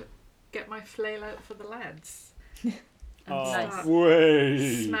to get my flail out for the lads. And start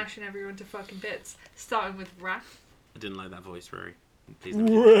Way. smashing everyone to fucking bits. Starting with Wrath. I didn't like that voice, Rory. Please don't.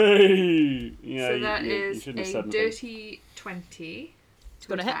 Way. Yeah, So you, that you, is you shouldn't have a said anything. dirty 20 to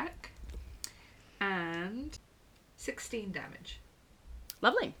gonna hit. attack. And 16 damage.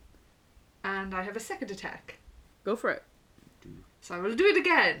 lovely. And I have a second attack. Go for it. So I will do it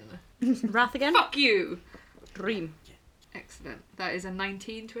again. Wrath again. Fuck you! Dream. Excellent. That is a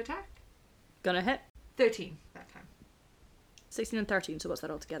 19 to attack. Gonna hit. 13 that time. 16 and 13, so what's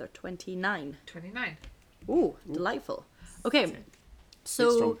that all together? 29. 29. Ooh, delightful. Okay, Big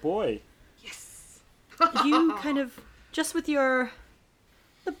so strong boy. Yes! you kind of, just with your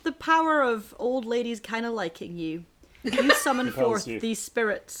the power of old ladies kind of liking you. You summon Compels forth you. these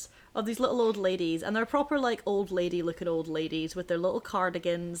spirits of these little old ladies, and they're proper like old lady looking old ladies with their little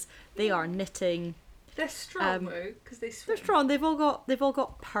cardigans. They are knitting. They're strong though, because they swim. They're strong. They've all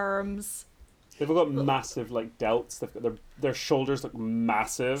got perms. They've all got massive like delts. They've got their shoulders look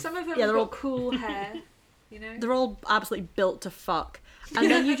massive. Some of them Yeah, have they're got all- cool hair, you know? They're all absolutely built to fuck. And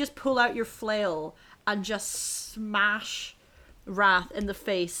then you just pull out your flail and just smash Wrath in the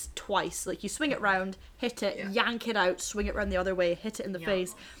face twice. Like you swing it round, hit it, Yeah. yank it out, swing it round the other way, hit it in the Yeah.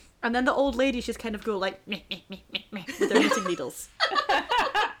 face. And then the old ladies just kind of go like meh, meh, meh, meh, meh, with their knitting needles.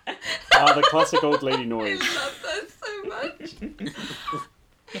 The classic old lady I noise. love that so much.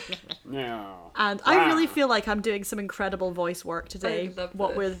 Yeah. And I really feel like I'm doing some incredible voice work today. I love What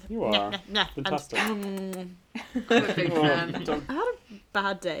this. with You are. and Fantastic. I'm a big fan. Don't- I had a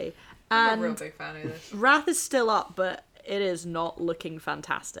bad day. I'm a real And big fan of this. Wrath is still up, but it is not looking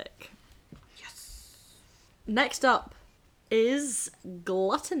fantastic. Yes. Next up is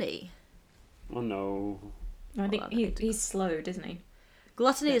Gluttony. Oh no. I think Hold on, he's slowed, isn't he?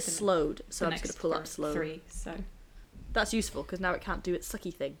 Gluttony is That's slowed, so The I'm just going next to pull up slow. 3, so... That's useful because now it can't do its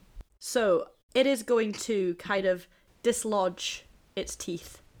sucky thing. So it is going to kind of dislodge its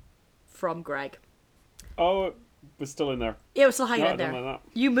teeth from Greg. Oh, it was still in there. Yeah, it was still hanging No, in I there. don't like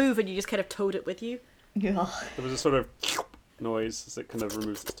that. You move and you just kind of towed it with you. Yeah. There was a sort of noise as it kind of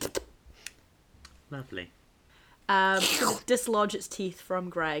removes its teeth. Lovely. It's going to dislodge its teeth from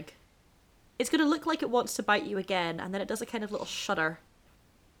Greg. It's going to look like it wants to bite you again, and then it does a kind of little shudder.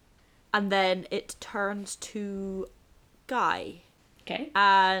 And then it turns to Guy Okay.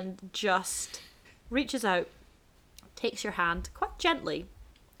 and just reaches out, takes your hand quite gently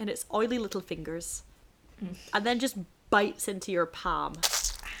in its oily little fingers, and then just bites into your palm.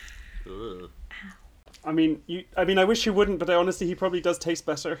 Ugh. I mean, I wish you wouldn't, but honestly, he probably does taste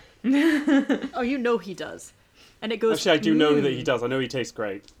better. Oh, you know he does. And it goes. Actually, I do know that he does. I know he tastes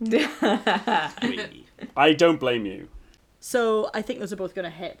great. Wee. I don't blame you. So I think those are both going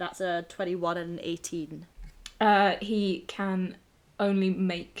to hit. That's a 21 and an 18. He can only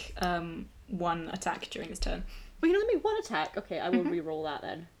make one attack during his turn. We can only make one attack. Okay, I will re-roll that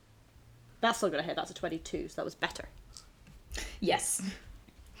then. That's still going to hit. That's a 22, so that was better. Yes.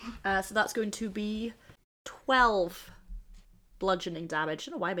 So that's going to be 12 bludgeoning damage. I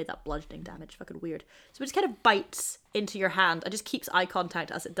don't know why I made that bludgeoning damage. Fucking weird. So it just kind of bites into your hand and just keeps eye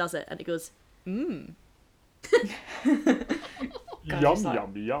contact as it does it. And it goes, Yum, just like-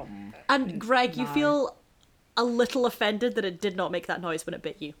 yum, yum. And Greg, you No. feel a little offended that it did not make that noise when it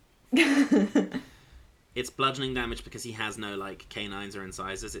bit you. It's bludgeoning damage because he has no like canines or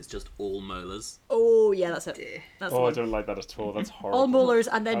incisors. It's just all molars. Oh, yeah, that's it. Dear. That's Oh, the I one. don't like that at all. That's horrible. All molars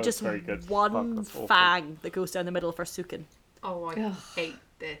and then That was just very good. one Fuck, that's awful. fang that goes down the middle of her sukin. Oh, I Ugh. hate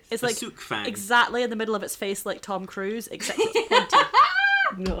this. It's A like sook fang. exactly in the middle of its face like Tom Cruise, except it's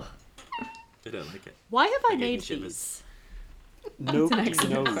pointy. Ugh. I don't like it. Why have I That gave me made shivers. these? That's an Nobody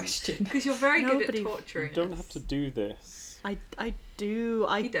excellent knows. question. Because you're very good Nobody- at torturing You don't us. have to do this. I do.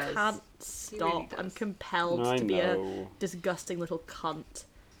 I He does. can't He really stop. I'm does. compelled I to be a know. disgusting little cunt.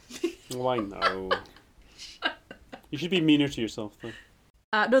 Oh, I know. You should be meaner to yourself, though.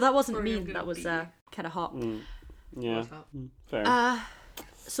 No, that wasn't Sorry, I'm mean. gonna That was beat you. kind of hot. Yeah. What's that? Fair.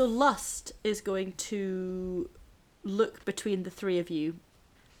 So Lust is going to look between the three of you.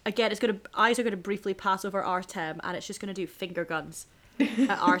 Again, eyes are going to briefly pass over Artem, and it's just going to do finger guns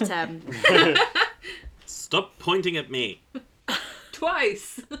at Artem. Stop pointing at me.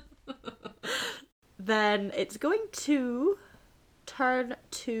 Twice! Then it's going to turn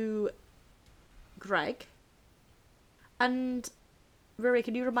to Greg. And Rory,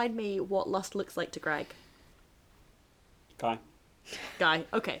 can you remind me what Lust looks like to Greg? Guy. Guy.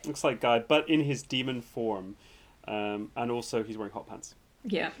 Okay. Looks like Guy, but in his demon form. And also, he's wearing hot pants.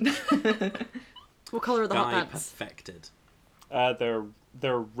 Yeah. What colour are the hot Guy pants? perfected.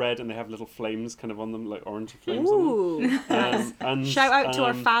 They're red and they have little flames kind of on them, like orange flames on Ooh. them. And, Shout out to our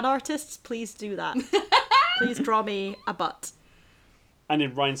um, fan artists. Please do that. Please draw me a butt. And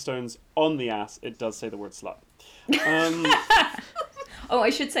in rhinestones on the ass, it does say the word slut. Oh, I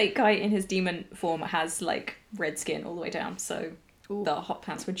should say, Guy in his demon form has like red skin all the way down, so Ooh. the hot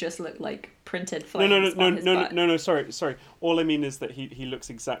pants would just look like printed No, no, flames no, on no, his no, butt. no, sorry. All I mean is that he looks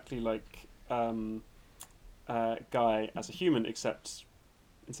exactly like Guy as a human, except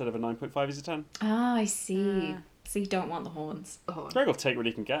instead of a 9.5, he's a 10. Ah, I see. So you don't want the horns. Oh, Greg will take what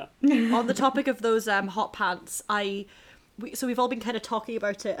he can get. On the topic of those hot pants, so we've all been kind of talking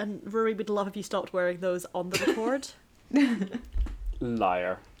about it, and Rory would love if you stopped wearing those on the record.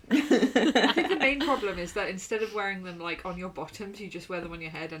 Liar. I think the main problem is that instead of wearing them like on your bottoms, you just wear them on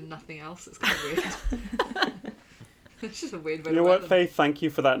your head and nothing else. It's kind of weird. It's just a weird way You to know wear what, them. Faye? Thank you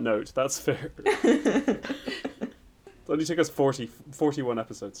for that note. That's fair. It only took us 41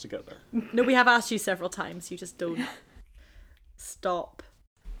 episodes to get there. No, we have asked you several times. You just don't stop.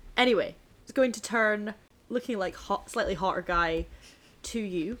 Anyway, it's going to turn looking like slightly hotter guy to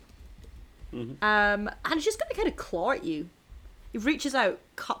you. Mm-hmm. And it's just going to kind of claw at you. It reaches out,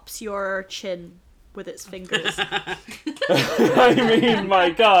 cups your chin with its fingers. I mean, my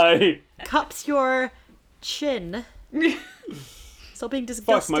guy. Cups your chin. Stop being Fuck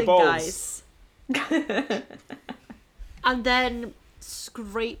disgusting, my balls. guys. And then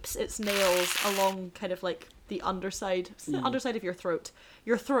scrapes its nails along kind of like the underside, the underside of your throat.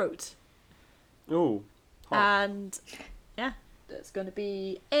 Your throat. Oh. And yeah, it's going to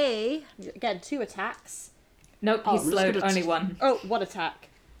be again, 2 attacks. Nope, Oh, he's I'm just slowed. gonna Only one. Oh, 1 attack.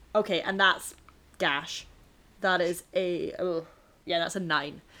 Okay, and that's gash. That is that's a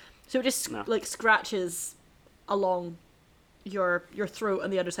 9. So it just No. like scratches along your throat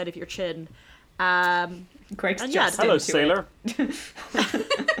and the underside of your chin. Greg's And just Hello, into sailor.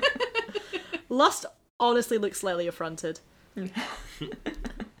 Lust honestly looks slightly affronted.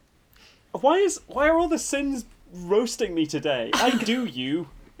 Why are all the sins roasting me today? I do you.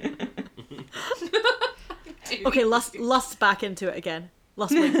 Okay, lust's back into it again.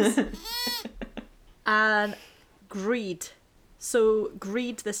 Lust winks. And greed. So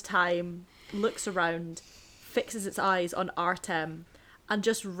greed this time looks around, fixes its eyes on Artem, and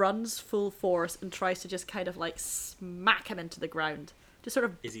just runs full force and tries to just kind of like smack him into the ground. Just sort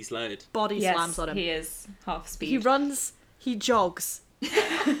of Is he slowed? body Yes, slams on him. he is half speed. He runs, he jogs.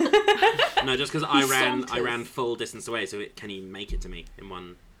 No, just because I saunters. ran full distance away. So can he make it to me in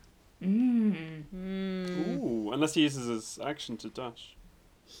one? Ooh, unless he uses his action to dash.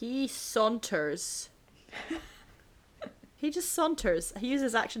 He saunters. He just saunters. He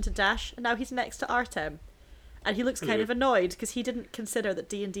uses action to dash, and now he's next to Artem. And he looks kind Hello. of annoyed because he didn't consider that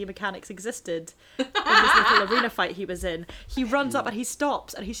D&D mechanics existed in this little arena fight he was in. He runs up and he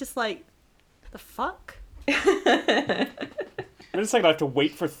stops, and he's just like, the fuck? Wait a second, I have to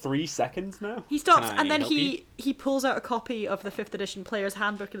wait for 3 seconds now? He stops, Can I and then help he pulls out a copy of the 5th edition player's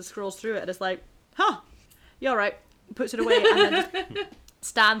handbook and scrolls through it and is like, huh, you alright. Puts it away and then just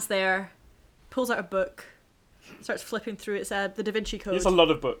stands there, pulls out a book, starts flipping through it. It's the Da Vinci Code. It's a lot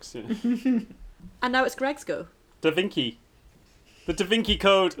of books, yeah. And now it's Greg's go. Da Vinci. The Da Vinci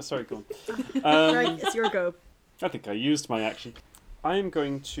Code. Sorry, go on. Greg, it's your go. I think I used my action. I am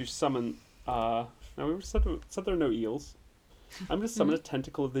going to summon... now, we said there are no eels. I'm going to summon a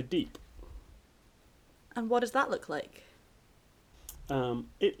tentacle of the deep. And what does that look like?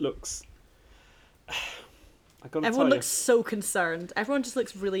 It looks... I gotta Everyone tell looks so concerned. Everyone just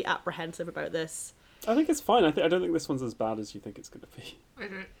looks really apprehensive about this. you. I think it's fine. I don't think this one's as bad as you think it's going to be. I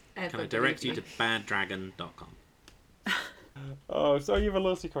don't ever Can I direct you believe to baddragon.com? Oh, so you have a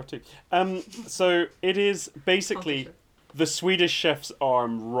loyalty card too. So it is basically Officer. the Swedish chef's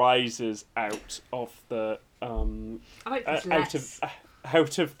arm rises out of the I like this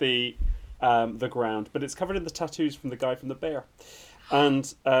out of the ground, but it's covered in the tattoos from the guy from the bear, and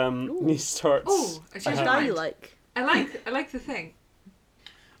he starts. Oh, I Which changed my guy mind. you like? I like the thing.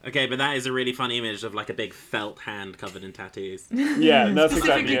 Okay, but that is a really fun image of like a big felt hand covered in tattoos. Yeah, that's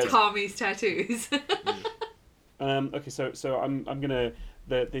exactly Specifically it. Kami's tattoos. Okay, so I'm gonna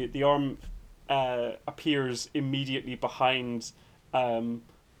the arm appears immediately behind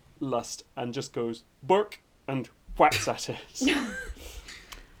Lust and just goes burk and whacks at it.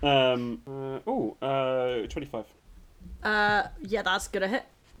 25. Yeah, that's gonna hit.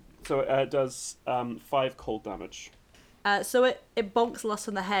 So it does 5 cold damage. So it bonks Lust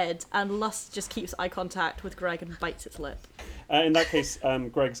on the head, and Lust just keeps eye contact with Greg and bites its lip. In that case,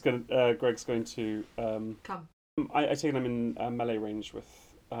 Greg's going to. Come. I take him in melee range with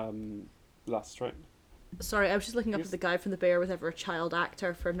Lust, right? Sorry, I was just looking up Yes. if the guy from the bear was ever a child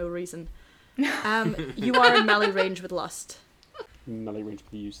actor for no reason. You are in melee range with Lust. Melee range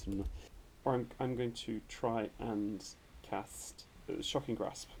with the use them. Or I'm going to try and cast Shocking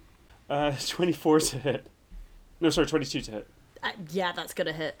Grasp. 24 to hit. No, sorry, 22 to hit. Yeah, that's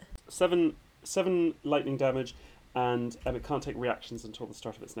gonna hit. 7 lightning damage, and it can't take reactions until the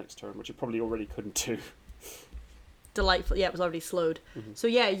start of its next turn, which it probably already couldn't do. Delightful. Yeah, it was already slowed. Mhm. So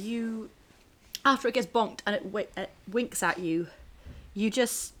yeah, you after it gets bonked and it winks at you, you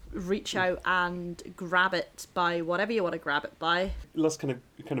just reach out and grab it by whatever you want to grab it by. Lust kind of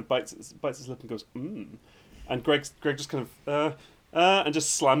bites his lip and goes, and Greg just kind of and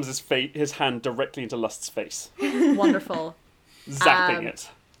just slams his hand directly into Lust's face, Wonderful. zapping it.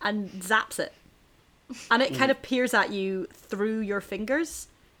 and zaps it. And it kind of peers at you through your fingers,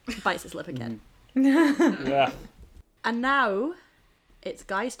 bites its lip again. Yeah. And now it's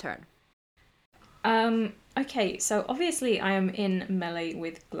Guy's turn. Okay, so obviously I am in melee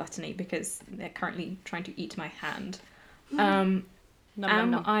with Gluttony because they're currently trying to eat my hand. Num,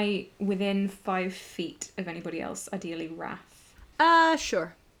 Am num, I within 5 feet of anybody else, ideally Wrath? num.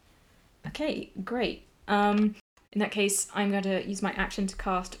 Sure. Okay, great. In that case, I'm going to use my action to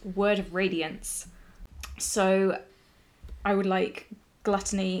cast Word of Radiance. So I would like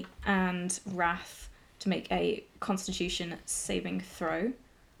Gluttony and Wrath to make a Constitution saving throw.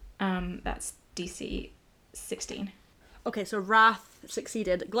 That's DC 16. Okay, so Wrath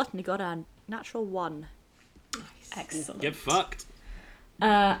succeeded. Gluttony got a natural 1. Excellent. Get fucked.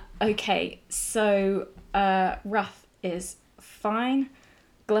 Okay, so Wrath is fine.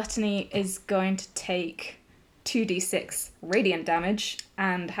 Gluttony is going to take 2d6 radiant damage,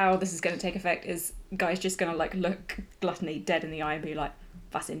 and how this is going to take effect is Guy's just going to like look Gluttony dead in the eye and be like,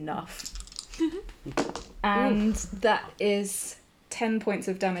 that's enough. And that is 10 points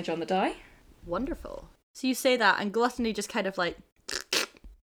of damage on the die. Wonderful. So you say that, and Gluttony just kind of like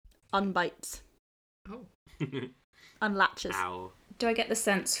unbites, Oh. unlatches. Ow. Do I get the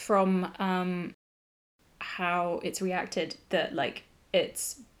sense from how it's reacted that like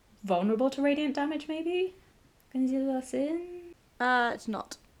it's vulnerable to radiant damage maybe? Can you do that in? It's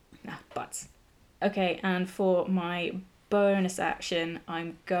not. Nah, but. Okay, and for my bonus action,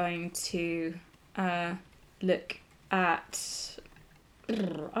 I'm going to look at,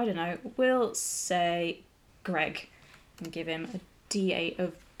 I don't know, we'll say Greg, and give him a D8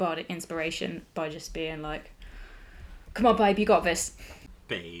 of bardic inspiration by just being like, come on, babe, you got this.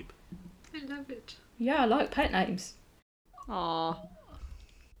 Babe. I love it. Yeah, I like pet names. Aw.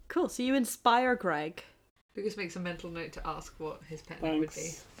 Cool, so you inspire Greg. Lucas makes a mental note to ask what his pet name would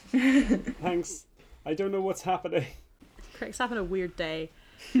be. Thanks. Thanks. I don't know what's happening. Greg's having a weird day.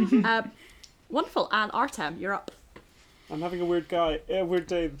 Wonderful, and Artem, you're up. I'm having a weird day.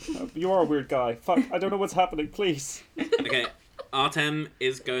 You are a weird guy. Fuck, I don't know what's happening, please. Okay, Artem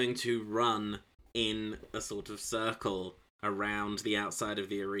is going to run in a sort of circle around the outside of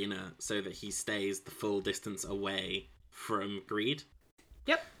the arena so that he stays the full distance away from Greed.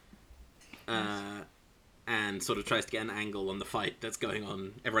 Yep. And sort of tries to get an angle on the fight that's going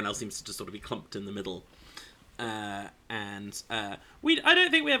on. Everyone else seems to just sort of be clumped in the middle. I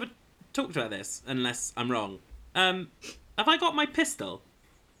don't think we ever talked about this, unless I'm wrong. Have I got my pistol?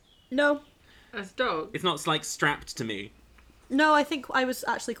 No. As dog. It's not like strapped to me. No, I think I was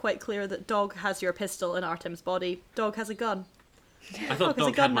actually quite clear that Dog has your pistol in Artem's body. Dog has a gun. I thought has a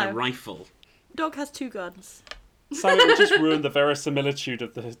Dog gun had my now. rifle. Dog has 2 guns. Simon, it just ruined the verisimilitude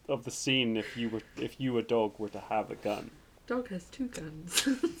of the scene if you a dog were to have a gun. Dog has 2 guns.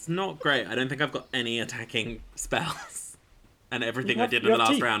 It's not great. I don't think I've got any attacking spells. And everything I did in You the have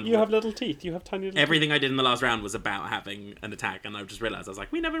last teeth. round... You have little teeth. You have tiny little Everything I did in the last round was about having an attack, and I just realised, I was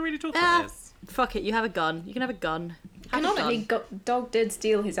like, we never really talked about this. Fuck it, you have a gun. You can have a gun. Have a Canonically, gun. Dog did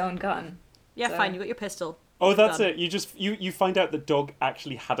steal his own gun. Yeah, so- fine, you got your pistol. Oh, that's Gun. it. You find out the dog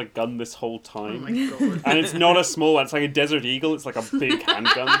actually had a gun this whole time. Oh my god. And it's not a small one, it's like a Desert Eagle, it's like a big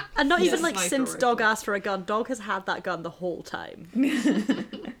handgun. And not Yeah, even like sniper since rifle. Dog asked for a gun, Dog has had that gun the whole time.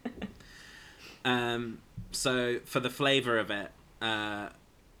 So, for the flavour of it,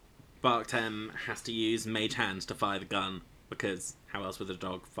 Barktem has to use Mage Hand to fire the gun, because how else would a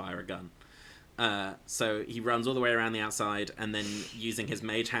dog fire a gun? So he runs all the way around the outside, and then using his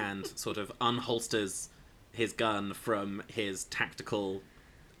Mage Hand, sort of unholsters his gun from his tactical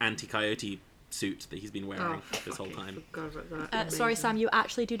anti-coyote suit that he's been wearing this whole time. Forgot about that. Sorry, Amazing. Sam, you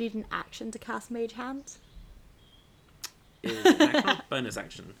actually do need an action to cast Mage Hand? Is an action or bonus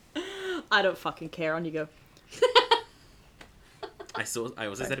action? I don't fucking care, on you go. I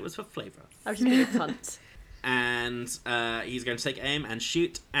also said it was for flavour. I was just being a cunt. And he's going to take aim and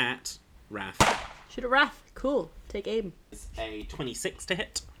shoot at Raph. Shoot at Wrath. Cool. Take aim. It's a 26 to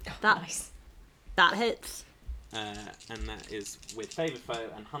hit. That, Nice. that hits. And that is with Favoured Foe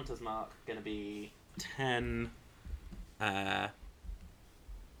and Hunter's Mark going to be 10. 10,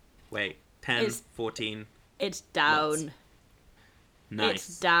 It's- 14. It's down. Nice.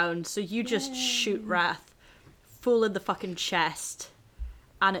 It's down. So you just shoot Wrath full in the fucking chest,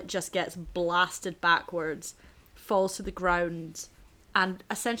 and it just gets blasted backwards, falls to the ground, and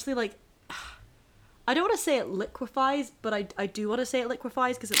essentially, like, I don't want to say it liquefies, but I do want to say it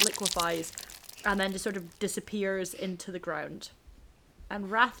liquefies because it liquefies and then just sort of disappears into the ground.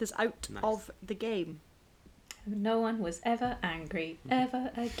 And Wrath is out Nice. of the game. No one was ever angry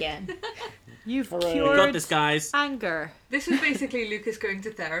ever again. You've Hooray. cured We got this, guys. anger. This was basically Lucas going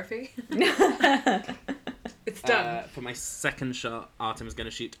to therapy. It's done. For my second shot, Artem is going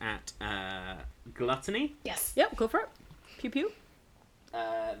to shoot at Gluttony. Yes. Yep, go for it. Pew pew.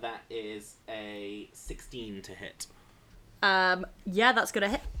 That is a 16 to hit. Yeah, that's gonna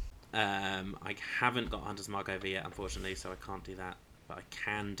hit. I haven't got Hunter's Mark over yet, unfortunately, so I can't do that. But I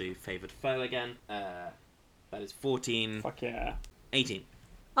can do Favoured Foe again. That is 14. Fuck yeah. 18.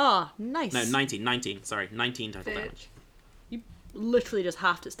 Ah, nice. No, 19. Sorry, 19 total damage. You literally just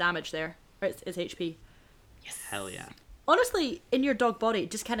halved its damage there. Or its HP. Yes. Hell yeah. Honestly, in your dog body,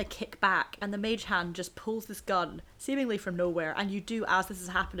 just kind of kick back, and the mage hand just pulls this gun, seemingly from nowhere, and you do, as this is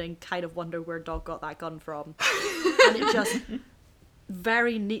happening, kind of wonder where dog got that gun from. And it just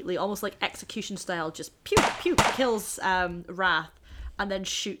very neatly, almost like execution style, just pew pew kills Wrath, and then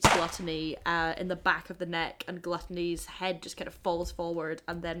shoots Gluttony in the back of the neck, and Gluttony's head just kind of falls forward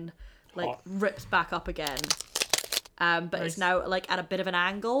and then like rips back up again. But it's now like at a bit of an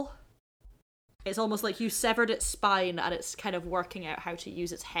angle. It's almost like you severed its spine and it's kind of working out how to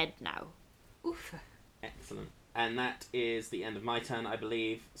use its head now. Oof. Excellent. And that is the end of my turn, I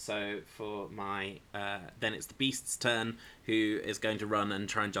believe. So for my... then it's the beast's turn, who is going to run and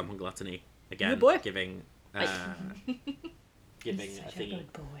try and jump on Gluttony again. Good boy. Giving... giving He's a such a thingy.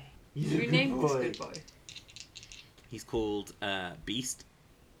 good boy. You named this good boy. He's called Beast,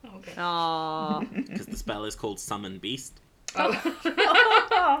 Okay. Aww. because the spell is called Summon Beast.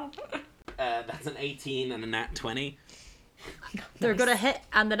 That's an 18 and a nat 20. They're gonna hit,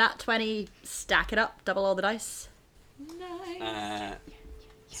 and the nat 20, stack it up, double all the dice. Nice.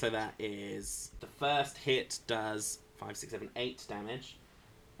 So that is... The first hit does 5, 6, 7, 8 damage.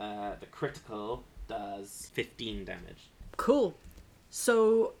 The critical does 15 damage. Cool.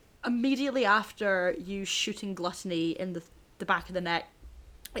 So immediately after you shooting Gluttony in the back of the neck,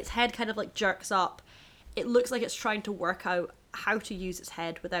 its head kind of like jerks up. It looks like it's trying to work out how to use its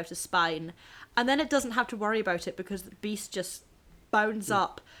head without a spine, and then it doesn't have to worry about it because the beast just bounds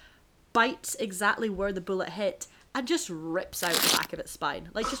up, bites exactly where the bullet hit, and just rips out the back of its spine.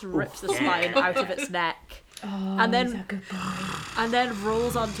 Like just rips the spine out of its neck. And then he's a good boy. and then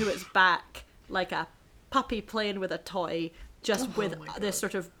rolls onto its back like a puppy playing with a toy, just with this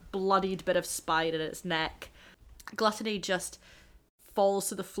sort of bloodied bit of spine in its neck. Gluttony just falls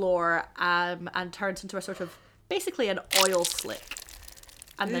to the floor and turns into a sort of basically an oil slick,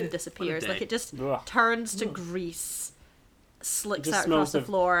 and then disappears. day. Like it just Ugh. turns to grease, It slicks just out smells across the of...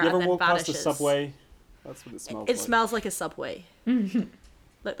 floor, You ever and then walk past vanishes. a Subway? That's what it smells It like. smells like a Subway. Like the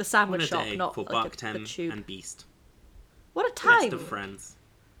What sandwich a shop, day not for like the Barktem tube. and Beast. What a Best time! of friends.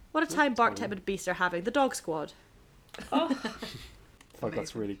 What a time Barktem and Beast are having. The dog squad. Fuck,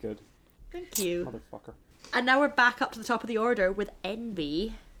 that's really good. Thank you. Motherfucker. And now we're back up to the top of the order with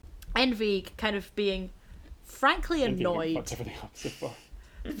Envy. Envy kind of being frankly annoyed. Fucked everything up so far.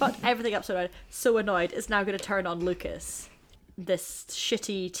 Fucked everything up so annoyed, is now going to turn on Lucas. This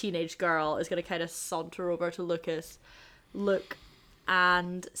shitty teenage girl is going to kind of saunter over to Lucas, look,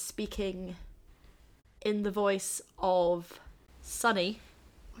 and speaking in the voice of Sunny,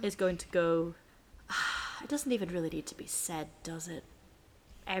 is going to go, it doesn't even really need to be said, does it?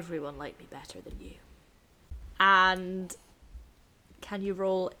 Everyone liked me better than you. And can you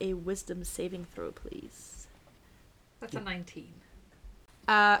roll a wisdom saving throw, please? That's a 19.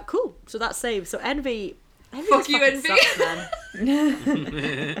 Cool. So that saves. So Envy Fuck just you, fucking Envy. sucks,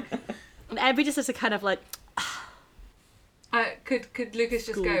 man. And Envy just has a kind of like Could Lucas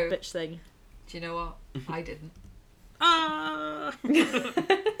just school go, bitch thing. do you know what? I didn't. Ah!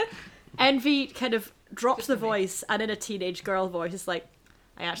 Envy kind of drops Just the a me. voice, and in a teenage girl voice, is like,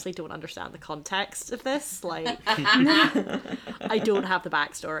 I actually don't understand the context of this. Like, I don't have the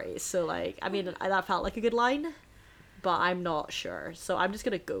backstory. So, like, I mean, that felt like a good line, but I'm not sure. So I'm just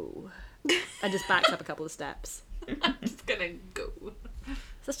gonna go, and just backs up a couple of steps. I'm just gonna go.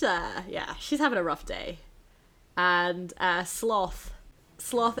 Yeah, she's having a rough day. And Sloth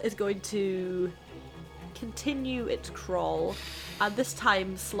is going to continue its crawl, and this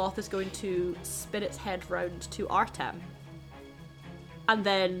time Sloth is going to spin its head round to Artem, and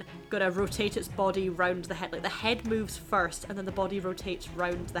then gonna rotate its body round the head. Like the head moves first, and then the body rotates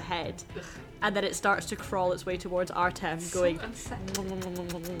round the head, and then it starts to crawl its way towards Artem, going.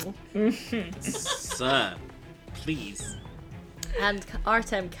 Sir, please. And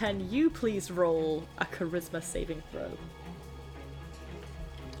Artem, can you please roll a charisma saving throw?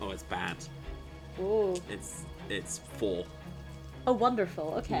 Oh, it's bad. Oh. It's 4. Oh,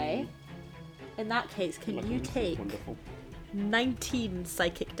 wonderful. Okay. In that case, can you take Wonderful. 19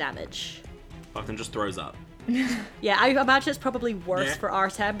 psychic damage? Barktem just throws up. Yeah, I imagine it's probably worse Yeah. for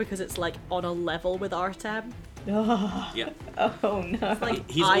Artem because it's like on a level with Artem. Yeah. Oh no. Like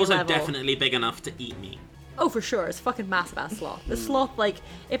He's eye also level. definitely big enough to eat me. Oh, for sure. It's a fucking massive ass sloth. The sloth, like,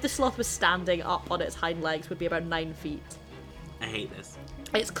 if the sloth was standing up on its hind legs, would be about 9 feet. I hate this.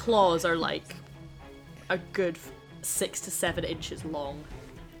 Its claws are like a good 6 to 7 inches long,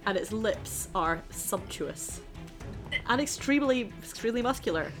 and its lips are sumptuous and extremely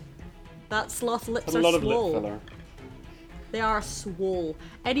muscular. That sloth lips Had a are lot of swole. lip filler. They are swole.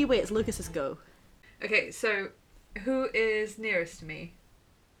 Anyway, it's Lucas's go. Okay, so who is nearest to me?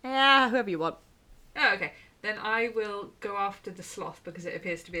 Yeah, whoever you want. Oh, okay. Then I will go after the sloth because it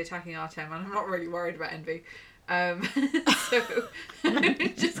appears to be attacking Artem, and I'm not really worried about Envy. So I'm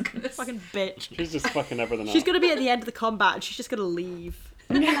just gonna. Fucking bitch. She's just fucking everything She's up. gonna be at the end of the combat and she's just gonna leave.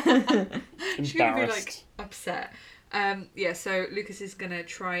 She's gonna be like Embarrassed. upset. Yeah. So Lucas is gonna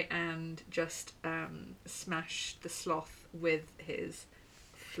try and just smash the sloth with his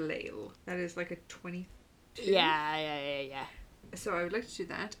flail. That is like a 22. Yeah. So I would like to do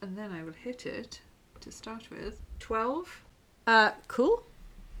that, and then I will hit it to start with. 12. Cool.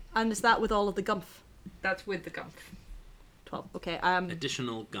 And is that with all of the gumph? That's with the gumph. 12. Okay.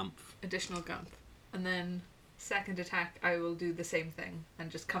 Additional gumph. Additional gumph. And then second attack, I will do the same thing and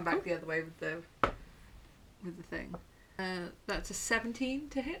just come back the other way with the thing. That's a 17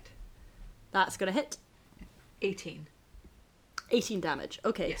 to hit. That's gonna hit. 18. 18 damage.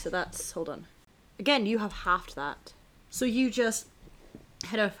 Okay, Yes. so that's... Hold on. Again, you have halved that. So you just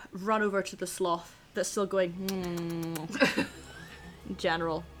kind of run over to the sloth that's still going... in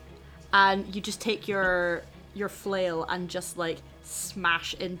general. And you just take your flail and just, like,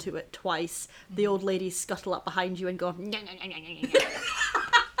 smash into it twice. The old ladies scuttle up behind you and go... I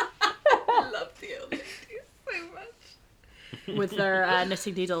love the old ladies so much. with their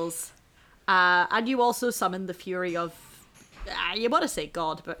knitting needles. And you also summon the fury of... you want to say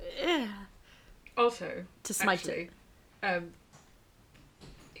God, but... Also, to smite actually,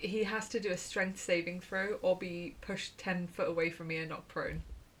 he has to do a strength saving throw or be pushed 10 foot away from me and knocked prone.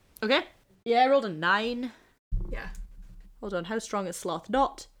 Okay. Yeah, I rolled a 9. Yeah. Hold on, how strong is Sloth?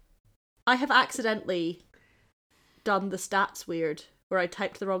 Not. I have accidentally done the stats weird, where I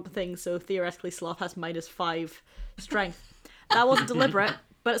typed the wrong thing, so theoretically Sloth has -5 strength. That wasn't deliberate,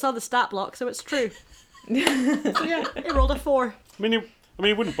 but it's on the stat block, so it's true. So yeah, it rolled a 4. I mean,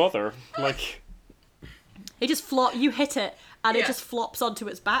 it wouldn't bother. Like, It just you hit it, and Yeah. it just flops onto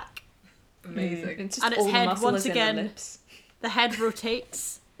its back. Amazing. It's just And its all the head muscle once is in again- the lips. The head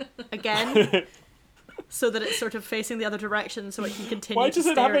rotates again, so that it's sort of facing the other direction, so it can continue why to does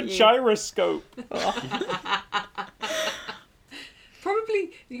it stare have a at you. gyroscope?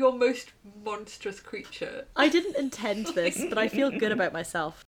 Probably your most monstrous creature. I didn't intend this, but I feel good about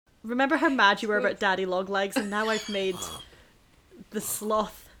myself. Remember how mad you were about Daddy Longlegs, and now I've made the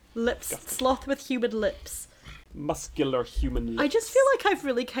sloth with human lips. Muscular human lips. I just feel like I've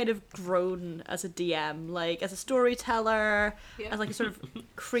really kind of grown as a DM, like as a storyteller, Yeah. as like a sort of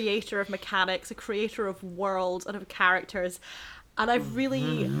creator of mechanics, a creator of worlds and of characters. And I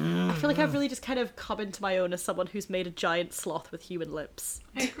feel like I've really just kind of come into my own as someone who's made a giant sloth with human lips.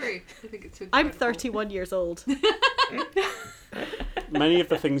 I agree. I think it's I'm incredible. 31 years old, Many of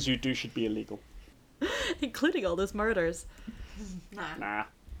the things you do should be illegal. including all those murders. Nah. Nah.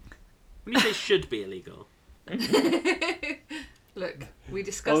 When you say should be illegal, Look, we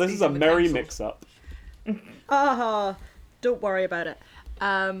discussed Oh, this these is a in the merry council. mix-up. Don't worry about it.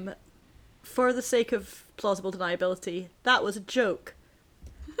 For the sake of plausible deniability, that was a joke.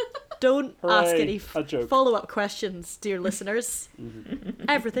 Don't ask Hooray, any a joke. follow-up questions, dear listeners.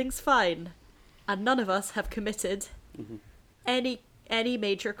 Everything's fine, and none of us have committed any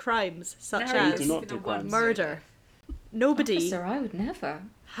major crimes, such No, as We do not it's been do a one crimes. murder. Nobody Officer, I would never.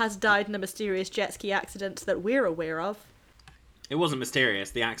 has died in a mysterious jet ski accident that we're aware of. it wasn't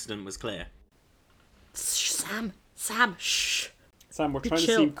mysterious. The accident was clear. Shh, Sam, shh. Sam, we're Be trying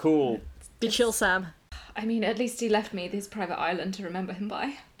chill. to seem cool. Be chill, Sam. I mean, at least he left me this private island to remember him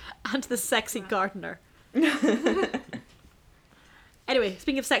by. And the sexy gardener. Anyway,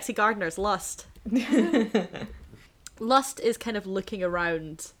 speaking of sexy gardeners, Lust. Lust is kind of looking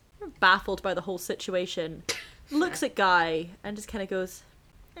around, baffled by the whole situation. Looks at Guy and just kind of goes,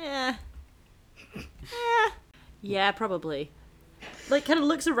 yeah, probably. Like, kind of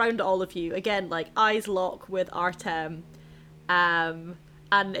looks around at all of you. Again, like, eyes lock with Artem.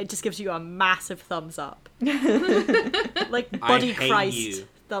 And it just gives you a massive thumbs up. Like, Buddy hate Christ you.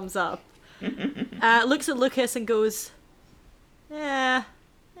 thumbs up. Looks at Lucas and goes, yeah,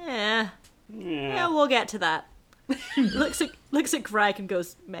 Yeah. we'll get to that. looks at Greg and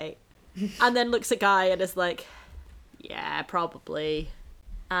goes, mate, and then looks at Guy and is like, yeah, probably.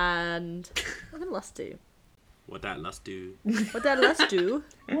 And what did Lust do? What that lust do? What did Lust do?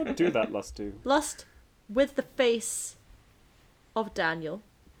 What do that lust do? Lust, with the face of Daniel,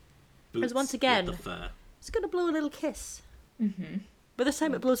 Boots once again- with the fur. is going to blow a little kiss. Mm-hmm. But this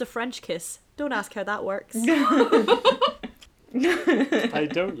time it blows a French kiss. Don't ask how that works. I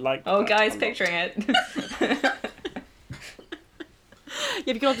don't like. Oh, that guys, a lot. picturing it.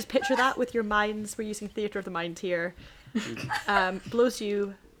 Yeah, you can all just picture that with your minds. We're using theatre of the mind here. Blows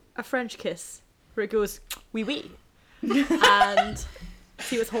you a French kiss where it goes wee wee, and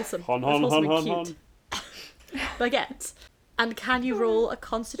see what's wholesome. Hon What's hon wholesome hon and hon cute. hon. Baguette. And can you roll a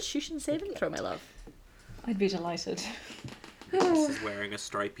Constitution saving throw, my love? I'd be delighted. This is wearing a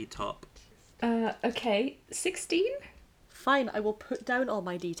stripy top. Okay, 16? Fine, I will put down all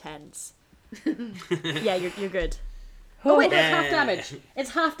my d10s. Yeah, you're good. Oh wait, that's half Yeah. damage.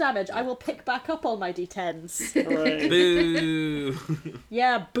 It's half damage. I will pick back up all my d10s. Hooray. Boo!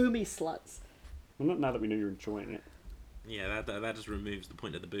 Yeah, boomy sluts. Well, not now that we know you're enjoying it. Yeah, that just removes the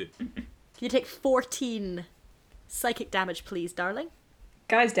point of the boot. Can you take 14 psychic damage, please, darling?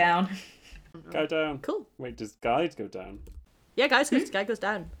 Guy's down. Guy down. Cool. Wait, does guide go down? Yeah, guy goes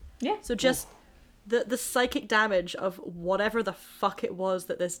down. Yeah. So just the psychic damage of whatever the fuck it was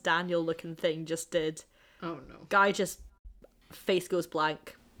that this Daniel looking thing just did. Oh no. Guy just face goes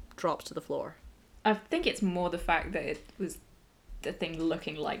blank, drops to the floor. I think it's more the fact that it was the thing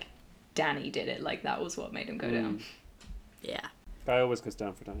looking like Danny did it. Like, that was what made him go down. Yeah. Guy always goes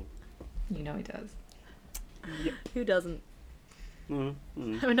down for dying. You know he does. Who doesn't? Mm.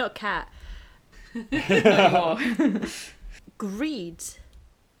 I mean, not Cat. Not anymore. Greed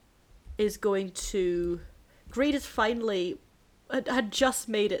is going to. Greed is finally. Had just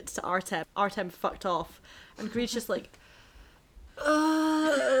made it to Artem. Artem fucked off. And Greed's just like.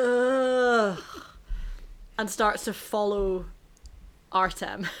 "Ugh," and starts to follow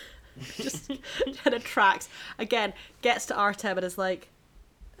Artem. Just kind of tracks. Again, gets to Artem and is like.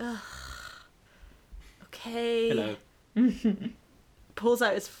 Ugh. Okay. Hello. Pulls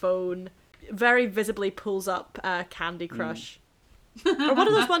out his phone. Very visibly pulls up Candy Crush. Or one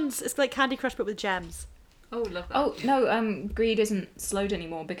of those ones, it's like Candy Crush but with gems. Oh, love that. Oh, no, Greed isn't slowed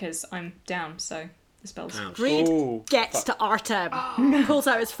anymore because I'm down, so the spell's... Ouch. Greed Oh, gets to Artem, pulls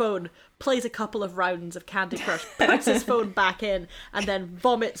out his phone, plays a couple of rounds of Candy Crush, puts his phone back in, and then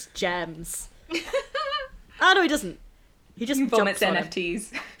vomits gems. Ah, no, he doesn't. He just Vomits jumps on him.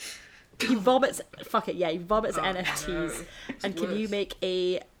 NFTs. He vomits... Fuck it, yeah, he vomits Oh, NFTs. no. And can you worse. make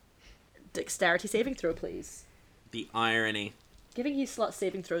a dexterity saving throw, please? The irony. Giving you slut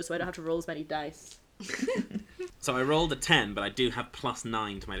saving throws so I don't have to roll as many dice. So I rolled a 10, but I do have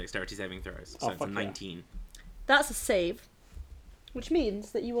 +9 to my dexterity saving throws. So Oh, it's a fuck yeah. 19. That's a save, which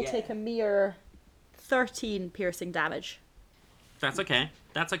means that you will Yeah. take a mere 13 piercing damage. That's okay.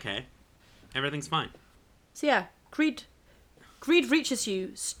 That's okay. Everything's fine. So yeah, Greed reaches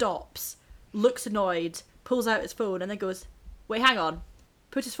you, stops, looks annoyed, pulls out his phone, and then goes, "Wait, hang on."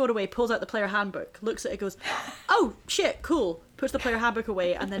 Puts his phone away, pulls out the player handbook, looks at it, goes, "Oh shit, cool." Puts the player handbook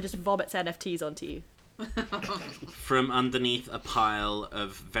away, and then just vomits NFTs onto you. From underneath a pile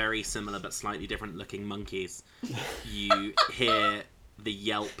of very similar but slightly different looking monkeys, you hear the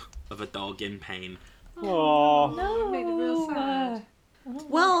yelp of a dog in pain. Aww. No. Made it real sad.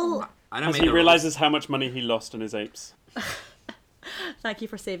 Well, I don't As make he the realizes how much money he lost on his apes. thank you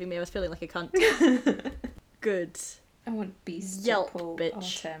for saving me. I was feeling like a cunt. Good. I want Beast Yelp, to pull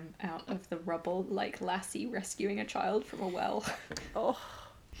bitch. Artem out of the rubble like Lassie rescuing a child from a well. Oh,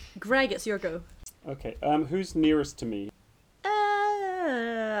 Greg, it's your go. Okay, who's nearest to me?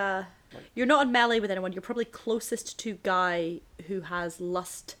 You're not in melee with anyone. You're probably closest to Guy, who has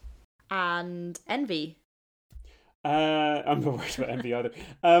lust and envy. I'm not worried about envy either.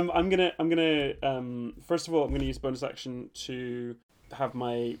 I'm gonna. First of all, I'm gonna use bonus action to have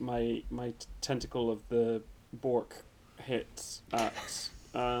my tentacle of the Bork hit at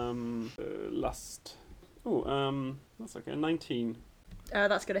lust. Oh, that's okay. 19,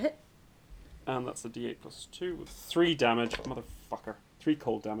 That's gonna hit. and that's a D8 plus 2 with 3 damage. Motherfucker, 3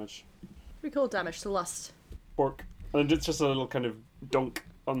 cold damage. 3 cold damage to lust. Bork, and it's just a little kind of dunk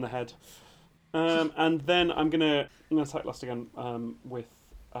on the head. And then I'm gonna attack lust again with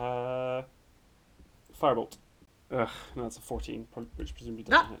firebolt. Ugh, no, that's a 14, which presumably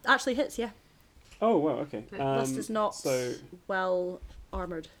doesn't That hit. actually hits, yeah. Oh wow, okay. Lust is not So, well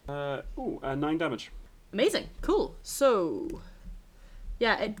armored. 9 damage. Amazing. Cool. So,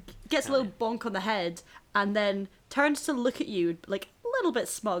 yeah, it gets a little bonk on the head and then turns to look at you, like a little bit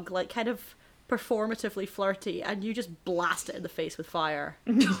smug, like kind of performatively flirty, and you just blast it in the face with fire.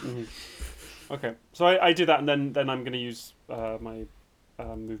 Okay, so I do that, and then I'm going to use my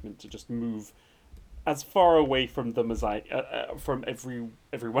movement to just move as far away from them as from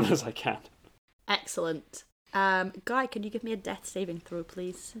everyone as I can. Excellent. Guy, can you give me a death saving throw,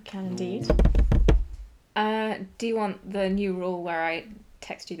 please? Can indeed. Do you want the new rule where I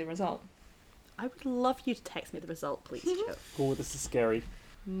text you the result? I would love you to text me the result, please, Joe. Oh, this is scary.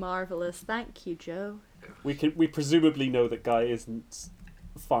 Marvelous. Thank you, Joe. We presumably know that Guy isn't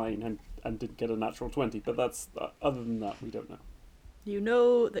fine and didn't get a natural 20, but that's other than that, we don't know. You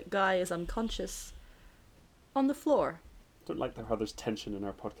know that Guy is unconscious on the floor. Don't like how there's tension in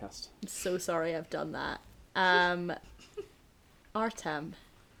our podcast. I'm so sorry I've done that. Artem,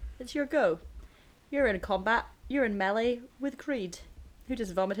 it's your go. You're in combat. You're in melee with Greed, who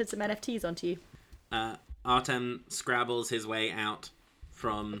just vomited some NFTs onto you. Artem scrabbles his way out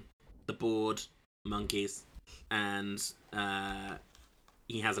from the board monkeys, and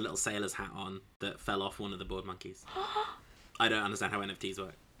he has a little sailor's hat on that fell off one of the board monkeys. I don't understand how NFTs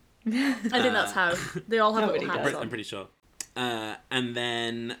work. I think that's how. They all have little hats on. I'm pretty sure. And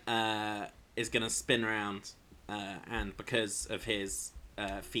then is going to spin around, and because of his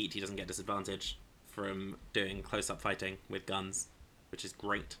feat, he doesn't get disadvantage from doing close-up fighting with guns, which is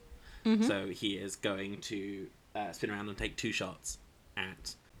great. Mm-hmm. So he is going to spin around and take 2 shots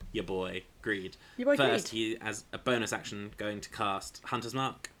at your boy Greed. First, he, as a bonus action, going to cast Hunter's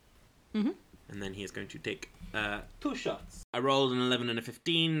Mark. Mm-hmm. And then he is going to take 2 shots. I rolled an 11 and a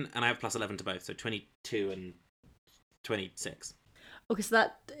 15, and I have plus 11 to both, so 22 and 26. Okay, so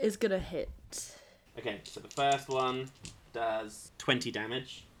that is going to hit. Okay, so the first one does 20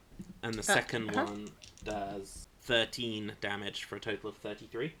 damage, and the second one does 13 damage for a total of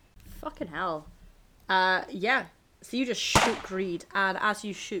 33. Fucking hell. Yeah. So you just shoot Greed, and as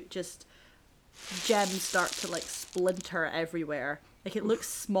you shoot, just gems start to, like, splinter everywhere. Like, it looks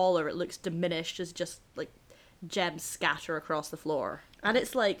smaller, it looks diminished as just, like, gems scatter across the floor. And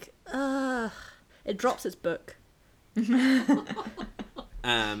it's like, it drops its book.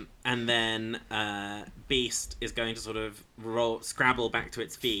 And then Beast is going to sort of scrabble back to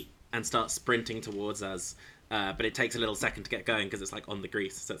its feet and start sprinting towards us. But it takes a little second to get going because it's like on the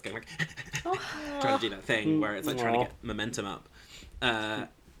grease, so it's going like trying to do that thing where it's like trying to get momentum up. And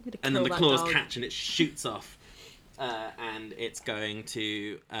then the claws catch and it shoots off, and it's going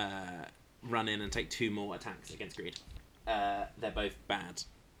to run in and take 2 more attacks against Greed. They're both bad,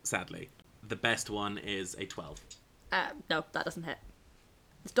 sadly. The best one is a 12. No, that doesn't hit.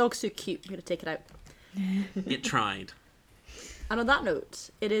 This dog's so cute. I'm going to take it out. It tried. And on that note,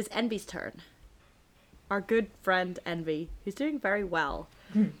 it is Envy's turn. Our good friend Envy, who's doing very well.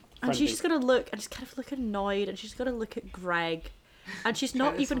 And she's just going to look, and just kind of look annoyed, and she's going to look at Greg. And she's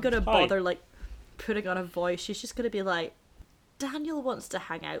not even going to bother, like, putting on a voice. She's just going to be like, Daniel wants to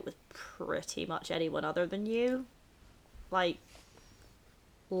hang out with pretty much anyone other than you. Like,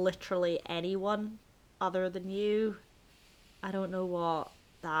 literally anyone other than you. I don't know what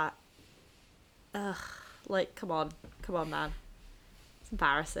that... like, come on, man. It's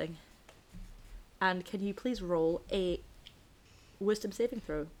embarrassing. And can you please roll a wisdom saving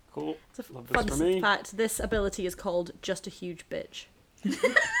throw? Cool. It's a Love fun this for me. fact. This ability is called Just a Huge Bitch.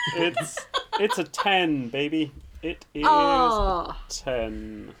 It's a 10, baby. It is Oh.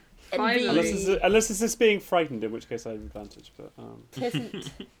 10. Envy. Unless this is being frightened, in which case I have advantage. But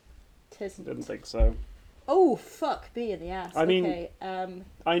Tisn't. didn't think so. Oh, fuck me in the ass. I mean, okay.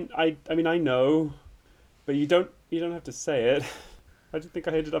 I mean, I know, but you don't have to say it. I didn't think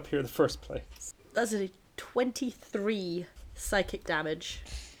I ended up here in the first place. That's a 23 psychic damage.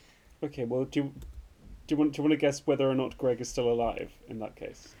 Okay, well, do you want to guess whether or not Greg is still alive in that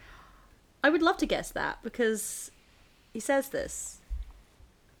case? I would love to guess that, because he says this.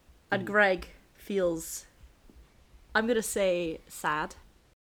 And Greg feels, I'm going to say, sad.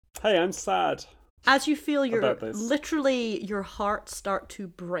 Hey, I'm sad. As you feel literally your heart start to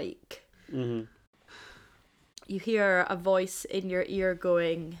break. Mm-hmm. You hear a voice in your ear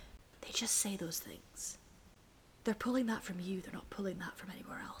going, they just say those things. They're pulling that from you, they're not pulling that from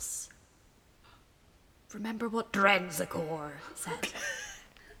anywhere else. Remember what Drenzakor said.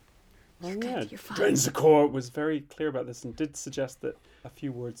 Oh good, yeah, you're fine. Drenzakor was very clear about this and did suggest that a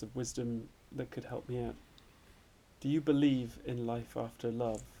few words of wisdom that could help me out. Do you believe in life after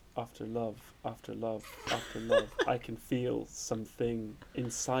love? After love, after love, after love, I can feel something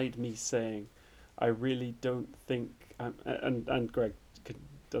inside me saying, I really don't think... And Greg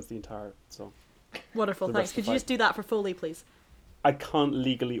does the entire song. Wonderful, thanks. Could you just do that for Foley, please? I can't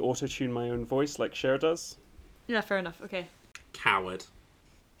legally auto-tune my own voice like Cher does. Yeah, fair enough, okay. Coward.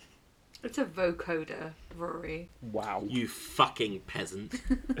 It's a vocoder, Rory. Wow. You fucking peasant.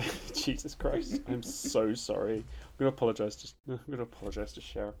 Jesus Christ. I'm so sorry. I'm gonna apologise to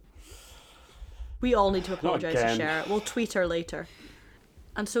Cher. We all need to apologise to again. Cher. We'll tweet her later.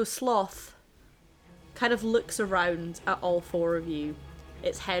 And so Sloth kind of looks around at all four of you,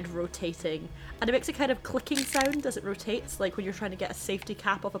 its head rotating, and it makes a kind of clicking sound as it rotates, like when you're trying to get a safety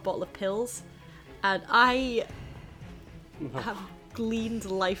cap off a bottle of pills. And I have gleaned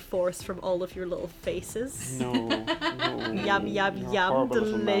life force from all of your little faces. No. Yum, yum, You're a yum, horrible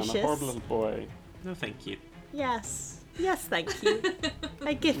little man, delicious. a horrible little boy. No, thank you. Yes, thank you.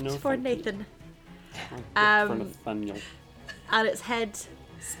 A gift No, for thank you. Nathan. For Nathaniel. And its head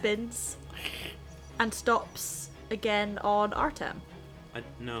spins and stops again on Artem.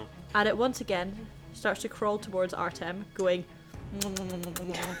 No. And it once again starts to crawl towards Artem, going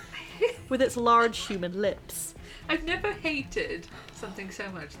with its large human lips. I've never hated something so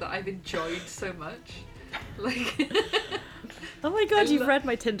much that I've enjoyed so much. Like, Oh my god, you've lo- read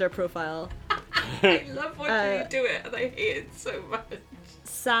my Tinder profile. I love watching you do it, and I hate it so much.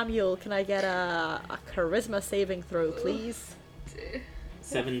 Samuel, can I get a charisma saving throw, please?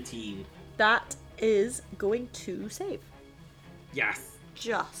 17. That is going to save. Yes.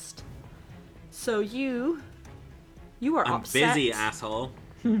 Just. So you are I'm upset. busy, asshole.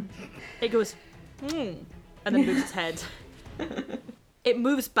 It goes, and then moves its head. It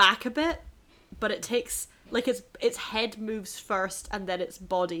moves back a bit, but it takes like its head moves first, and then its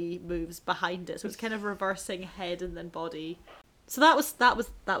body moves behind it. So it's kind of reversing head and then body. So that was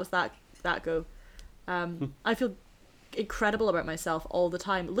that go. I feel incredible about myself all the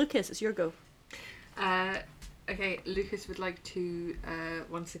time. Lucas, it's your go. Okay, Lucas would like to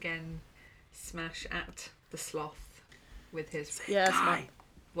once again smash at the sloth with his. Yes, Guy.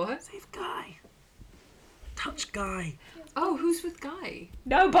 What? Save Guy. Touch Guy. Oh, who's with Guy?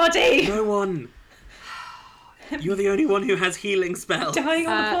 Nobody! No one. You're the only one who has healing spell. Dying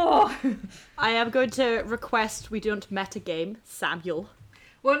on the floor. I am going to request we don't metagame Samuel.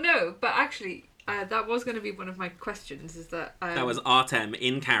 Well, no, but actually, that was going to be one of my questions. Is that That was Artem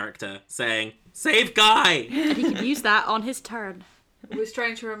in character saying, "Save Guy." And he can use that on his turn. I was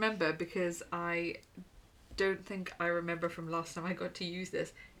trying to remember because I don't think I remember from last time I got to use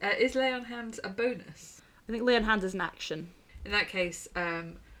this. Is lay on hands a bonus? I think lay on hands is an action. In that case,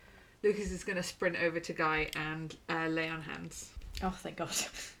 Lucas is going to sprint over to Guy and lay on hands. Oh, thank God.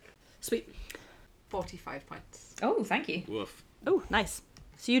 Sweet. 45 points. Oh, thank you. Woof. Oh, nice.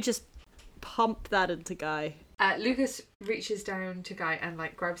 So you just pump that into Guy. Lucas reaches down to Guy and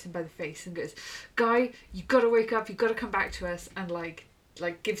like grabs him by the face and goes, "Guy, you gotta wake up. You gotta come back to us." And like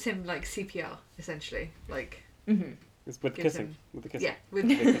gives him like CPR essentially, like. Mm-hmm. It's with Gives kissing. him- With the kissing. Yeah, with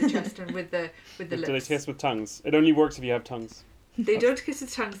the chest and with the Do they lips. kiss with tongues? It only works if you have tongues. They don't kiss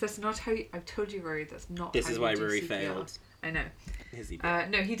with tongues. That's not how. I've told you, Rory. That's not. This how is you why do Rory CPR. failed. I know. Here's the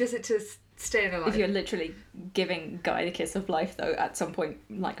No, he does it to stay alive. If you're literally giving Guy the kiss of life, though, at some point,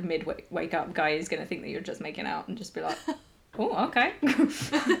 like mid wake up, Guy is going to think that you're just making out and just be like, "Oh, okay."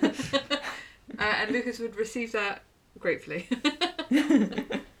 And Lucas would receive that gratefully.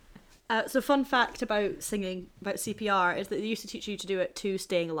 So fun fact about singing, about CPR, is that they used to teach you to do it to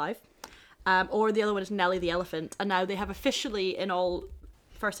staying alive. Or the other one is Nelly the Elephant. And now they have officially, in all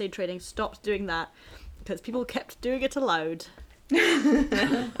first aid training, stopped doing that because people kept doing it aloud.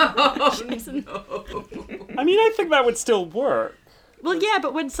 Oh, no. I mean, I think that would still work. Well, yeah,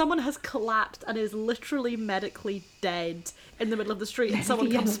 but when someone has collapsed and is literally medically dead in the middle of the street and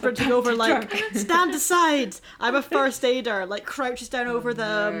someone comes sprinting over like, "Stand aside, I'm a first aider," like crouches down over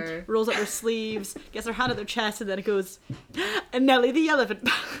them, no. rolls up their sleeves, gets their hand at their chest, and then it goes, "And Nelly the Elephant."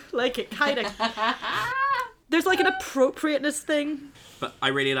 Like it kind of... There's like an appropriateness thing. But I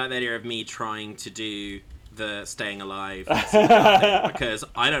really like the idea of me trying to do the staying alive thing, because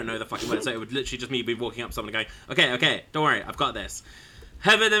I don't know the fucking word, so it would literally just me be walking up to someone and going, okay, don't worry, I've got this.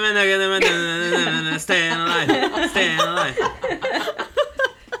 Staying alive, staying alive.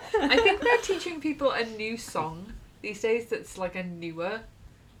 I think they're teaching people a new song these days that's like a newer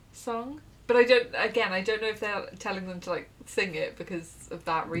song. But I don't know if they're telling them to like sing it because of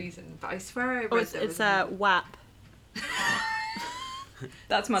that reason. But I swear I read It's a WAP.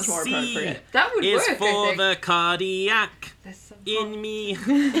 That's much more C appropriate. that would is work, I for think. the cardiac There's some in me.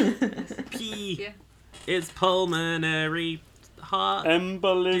 P Yeah. is pulmonary heart.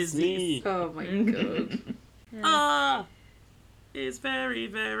 Embolism. Oh my god. Ah is very,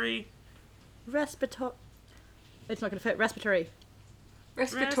 very Respiratory. It's not going to fit. Respiratory.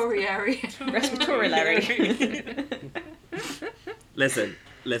 Respiratory area. Respiratory Larry. Listen,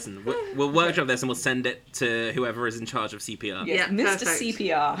 Listen, we'll workshop this and we'll send it to whoever is in charge of CPR. Yeah, Mr. perfect.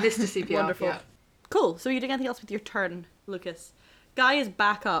 CPR. Mr. CPR. Wonderful. Yeah. Cool. So are you doing anything else with your turn, Lucas? Guy is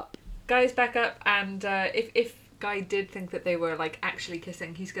back up. Guy's back up, and if Guy did think that they were like actually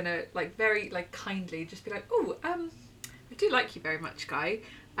kissing, he's gonna like very like kindly just be like, "Oh, I do like you very much, Guy.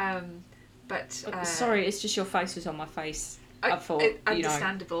 But Sorry, it's just your face was on my face. I thought,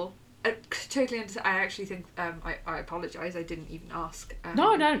 understandable. Totally understand. I actually think I apologise. I didn't even ask.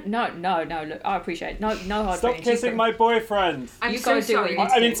 No. Look, I appreciate it. No hard Stop feelings. kissing my boyfriend. I'm You so gotta do what sorry. you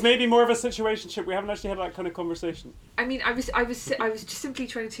I mean, it's maybe more of a situationship. We haven't actually had that kind of conversation. I mean, I was just simply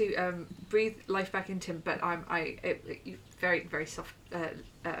trying to breathe life back into him, but very very soft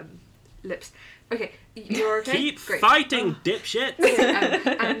lips. Okay, you're okay. Keep Great. fighting, dipshit!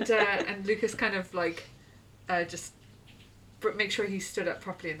 And Lucas kind of like just make sure he's stood up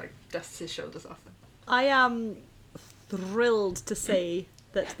properly and like dusts his shoulders off him. I am thrilled to say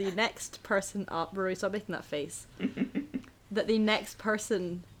that the next person up, Rory, stop making that face, that the next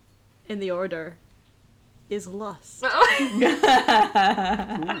person in the order is Lust.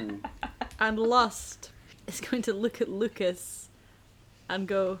 And Lust is going to look at Lucas and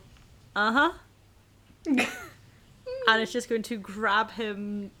go, uh-huh. And it's just going to grab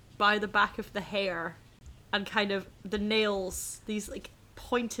him by the back of the hair and kind of the nails, these like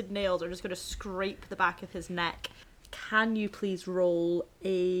pointed nails are just going to scrape the back of his neck. Can you please roll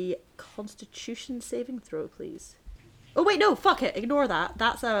a Constitution saving throw, please? Oh wait, no, fuck it, ignore that.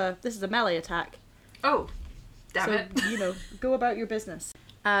 This is a melee attack. Oh, damn So, it. go about your business.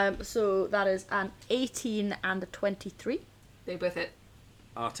 So that is an 18 and a 23. They both hit.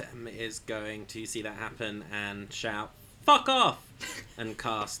 Artem is going to see that happen and shout, "Fuck off!" and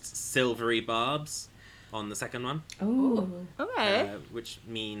cast Silvery Barbs on the second one, Oh. Okay. which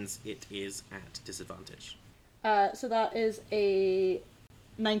means it is at disadvantage. So that is a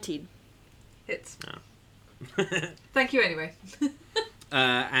 19. Hits. Oh. Thank you anyway.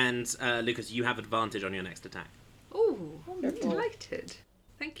 And Lucas, you have advantage on your next attack. Oh, Wonderful. delighted.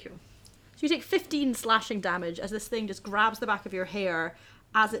 Thank you. So you take 15 slashing damage as this thing just grabs the back of your hair.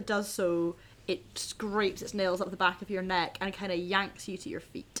 As it does so, it scrapes its nails up the back of your neck and kind of yanks you to your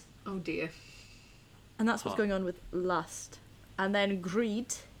feet. Oh dear. And that's what's Hot. going on with Lust. And then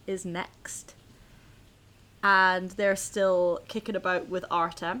Greed is next. And they're still kicking about with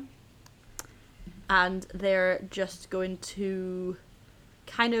Artem. And they're just going to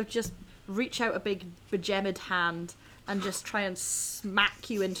kind of just reach out a big begemmed hand and just try and smack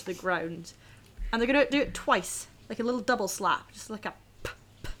you into the ground. And they're going to do it twice, like a little double slap, just like a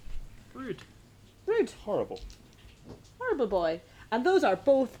Rude. rude, Horrible. horrible boy. And those are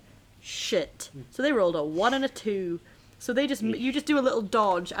both shit. So they rolled a 1 and a 2. So they just you just do a little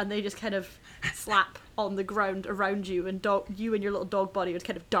dodge and they just kind of slap on the ground around you, and you and your little dog body would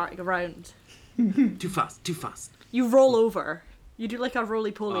kind of darting around. Too fast, too fast. You roll over. You do like a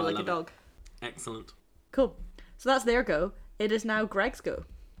roly-poly Oh, I like a love it. dog. Excellent. Cool. So that's their go. It is now Greg's go.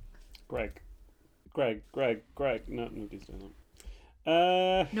 Greg. No, nobody's doing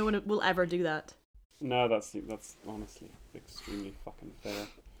that. No one will ever do that. No, that's honestly extremely fucking fair.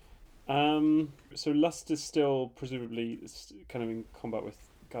 So Lust is still presumably kind of in combat with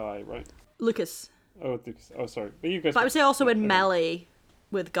Guy, right? Lucas. Oh, sorry. But you guys. But I would say also in Okay. melee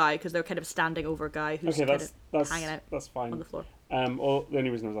with Guy, because they're kind of standing over Guy who's Okay, kind that's hanging out that's fine. on the floor. The only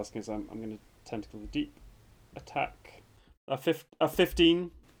reason I was asking is I'm going to tentacle the deep attack. A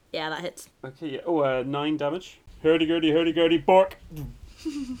 15. Yeah, that hits. Okay, yeah. Oh, 9 damage. Hurdy-gurdy, bark.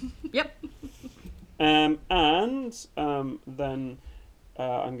 Yep. And then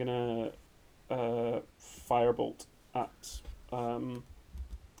I'm gonna firebolt at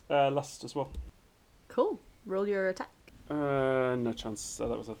Lust as well. Cool. Roll your attack. No chance. That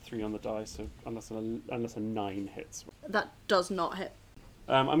was a 3 on the die. So unless a 9 hits, That does not hit.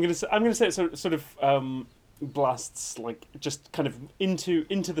 I'm gonna say it sort of blasts like just kind of into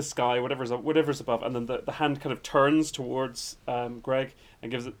the sky, whatever's above, and then the hand kind of turns towards Greg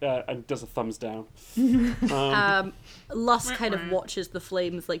and gives it and does a thumbs down. Lust kind of watches the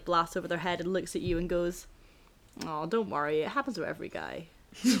flames like blast over their head and looks at you and goes, "Oh, don't worry, it happens to every guy.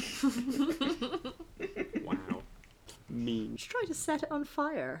 Wow. Mean. Just try to set it on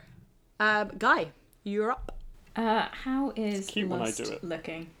fire." Guy, you're up. How is cute when I Lust do it.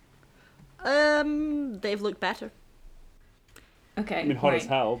 looking? They've looked better. Okay. I mean, hot right. as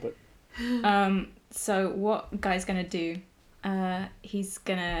hell, but So what Guy's gonna do? He's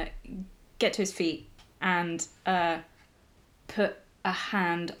gonna get to his feet and put a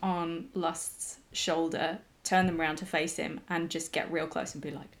hand on Lust's shoulder, turn them around to face him, and just get real close and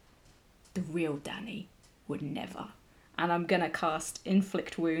be like, "The real Danny would never." and I'm gonna cast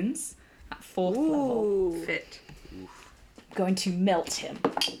Inflict Wounds at 4th level. Fit. Going to melt him.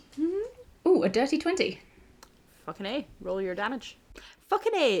 Ooh, a dirty 20. Fucking A. Roll your damage.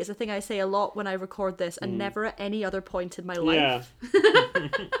 Fucking A is a thing I say a lot when I record this and never at any other point in my life. Yeah,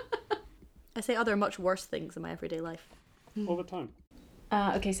 I say other much worse things in my everyday life. all the time.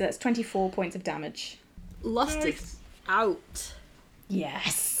 Okay, so that's 24 points of damage. Lust is Nice. out.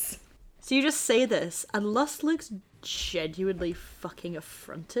 Yes. So you just say this, and Lust looks genuinely fucking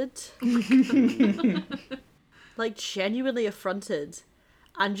affronted. Like, genuinely affronted.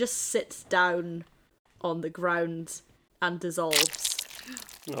 And just sits down on the ground and dissolves.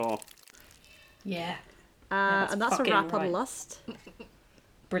 Oh, Yeah. And that's a fucking wrap on right. Lust.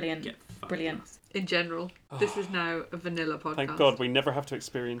 Brilliant. Get fucked. Brilliant. In general, this is now a vanilla podcast. thank God we never have to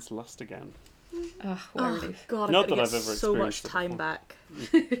experience lust again. Oh, what a Oh, relief. God, I've Not got to that get I've ever so much experienced it time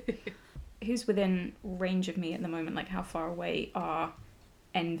before. back. Who's within range of me at the moment? Like, how far away are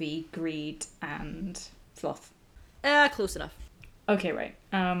Envy, Greed, and Sloth? Close enough. Okay, right.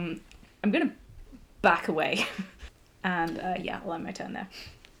 I'm gonna back away. And, yeah, I'll end my turn there.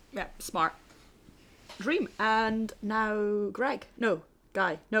 Yeah, smart. Dream. And now Greg. No,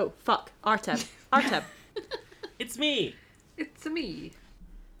 Guy. No, fuck. Artem. Artem. It's me! It's a me.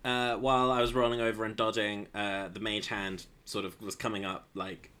 While I was rolling over and dodging, the mage hand sort of was coming up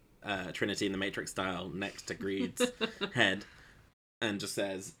like Trinity in the Matrix style next to Greed's head and just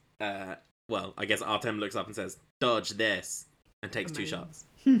says, well, I guess Artem looks up and says, dodge this, and takes Amazing. 2 shots.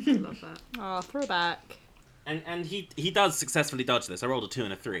 I love that. Oh, throwback. And he does successfully dodge this. I rolled a 2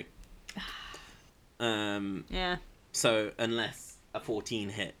 and a 3. Yeah. So unless a 14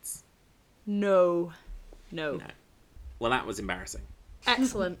 hits. No. No. Well, that was embarrassing.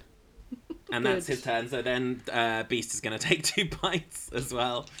 Excellent. And that's Good. his turn. So then Beast is going to take 2 bites as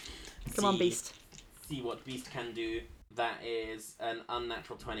well. Come on, Beast. See what Beast can do. That is an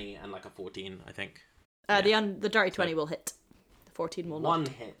unnatural 20 and like a 14, I think. The dirty 20 will hit. The 14 will not. 1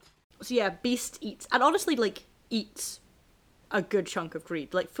 hit. So yeah, Beast eats, and honestly, like, eats a good chunk of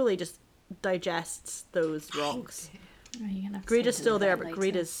Greed. Like, fully just digests those rocks. Oh, you're gonna have to Greed say is still that there, but later.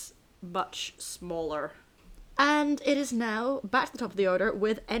 Greed is much smaller. And it is now back to the top of the order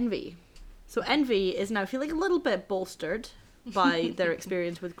with Envy. So Envy is now feeling a little bit bolstered by their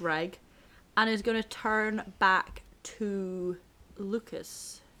experience with Greg, and is going to turn back to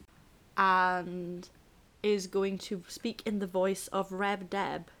Lucas, and is going to speak in the voice of Reb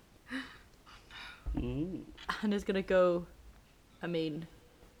Deb, and is going to go, I mean,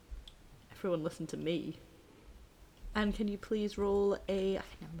 everyone listen to me. And can you please roll I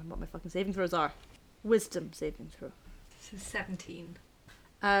can't remember what my fucking saving throws are. Wisdom saving throw. So 17.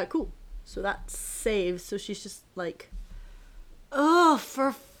 Cool. So that saves, so she's just like, oh,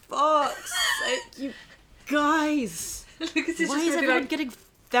 for fuck's sake, you guys. Lucas is Why just is gonna be everyone like, getting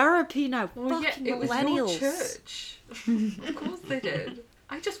therapy now? well, Fucking yeah, it was millennials. your church. Of course they did.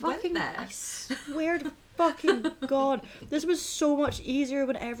 I just Fucking, went there. I swear to fucking God, this was so much easier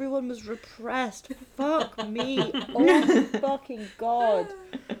when everyone was repressed. Fuck me. Oh fucking God.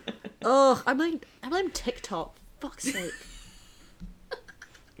 Ugh, I'm like TikTok. Fuck's sake.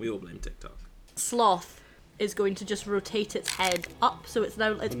 We all blame TikTok. Sloth is going to just rotate its head up, so it's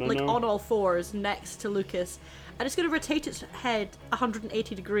now like on all fours next to Lucas, and it's going to rotate its head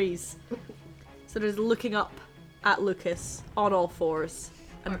 180 degrees, so it is looking up at Lucas on all fours,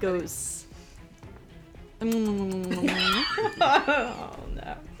 and goes. Oh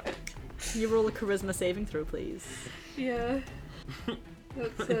no. Can you roll a charisma saving throw, please? Yeah.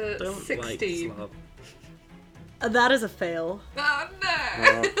 That's Don't 16. like Slav. That is a fail. Oh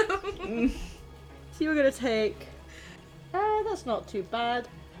no! So you're going to take. That's not too bad.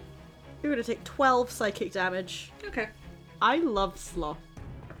 You're going to take 12 psychic damage. Okay. I love Sloth.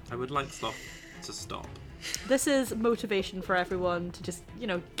 I would like Slav to stop. This is motivation for everyone to just,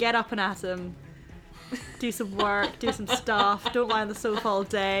 get up and at 'em, do some work, do some stuff, don't lie on the sofa all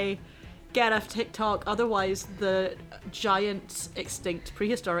day, get off TikTok, otherwise the giant, extinct,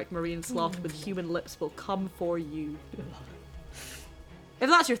 prehistoric marine sloth with human lips will come for you. If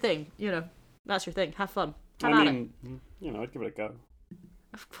that's your thing, that's your thing. Have fun. Have at it. I'd give it a go.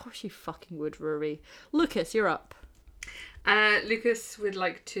 Of course you fucking would, Rory. Lucas, you're up. Lucas would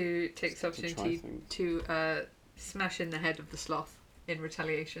like to take this opportunity things. to smash in the head of the sloth in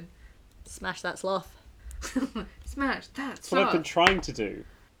retaliation. Smash that sloth. Smash that That's what I've been sloth! trying to do.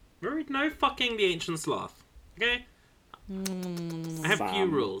 Rory, no fucking the ancient sloth. Okay? I have few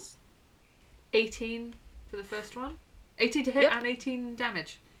Sam. rules. 18 for the first one. 18 to hit Yep. and 18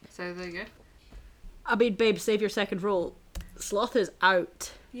 damage. So there you go. I mean, babe, save your second roll. Sloth is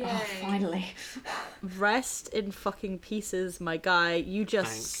out. Yay. Oh, finally. Rest in fucking pieces, my guy. You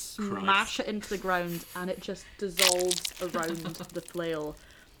just Thank smash Christ. it into the ground and it just dissolves around the flail.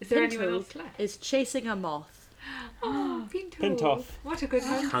 Is there Pinto anyone else left? is chasing a moth. Oh, Pinto. Pintoff. What a good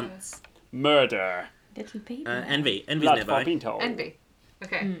hunter. Cunts. Murder. Little baby. Envy's Lad nearby. for Pinto. Envy.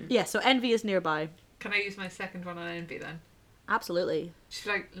 Okay. Yeah, so Envy is nearby. Can I use my second one on Envy then? Absolutely. She's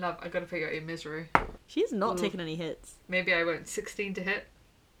like, love, I gotta figure out your misery. She's not taking any hits. Maybe I won't. 16 to hit.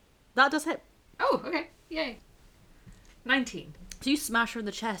 That does hit. Oh, okay. Yay. 19. So you smash her in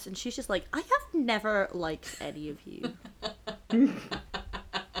the chest and she's just like, I have never liked any of you.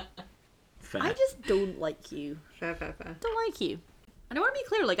 Fair. I just don't like you. Fair. Don't like you. And I want to be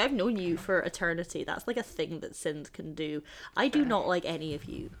clear, like, I've known you for eternity. That's like a thing that sins can do. I do not like any of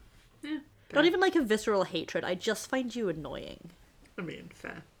you. Yeah. Not even like a visceral hatred. I just find you annoying. I mean,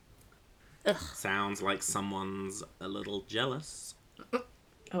 fair. Sounds like someone's a little jealous.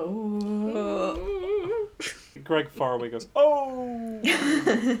 Oh. Greg far away goes, oh!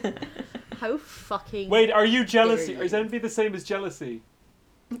 How fucking... Wait, are you jealousy? Dare you. Is envy the same as jealousy?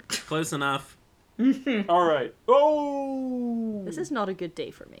 Close enough. Alright. Oh! This is not a good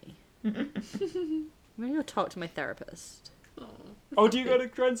day for me. I'm gonna go talk to my therapist. Oh, do you go to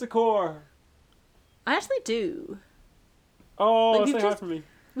Grenzicor? I actually do. Oh, Like, say you've hi just- for me.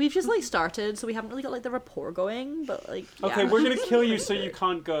 We've just like started, so we haven't really got like the rapport going, but like yeah. Okay, we're gonna kill you so you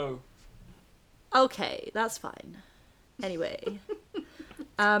can't go. Okay, that's fine. Anyway.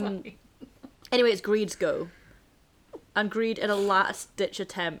 Anyway, it's Greed's go. And Greed, in a last ditch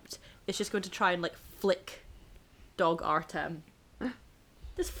attempt, is just going to try and like flick Dog Artem.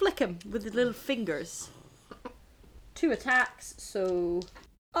 Just flick him with his little fingers. 2 attacks, so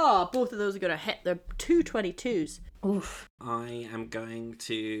oh, both of those are gonna hit. They're 2 22s. Oof. I am going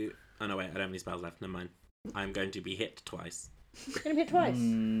to... Oh no, wait, I don't have any spells left. Never mind. I'm going to be hit twice. You're gonna hit twice.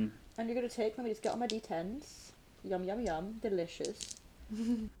 And you're gonna take, let me just get on my d10s. Yum, yum, yum. Delicious.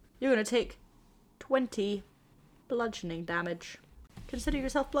 You're gonna take 20 bludgeoning damage. Consider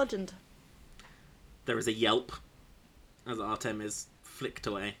yourself bludgeoned. There is a yelp as Artem is flicked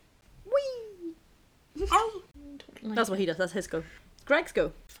away. Whee! Like- That's what he does. That's his go. Greg's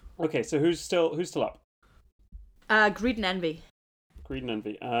go. Okay, so who's still up? Greed and Envy. Greed and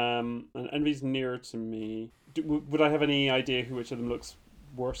Envy. And Envy's nearer to me. Would I have any idea which of them looks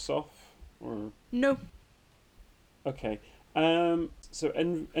worse off? Or No. okay. So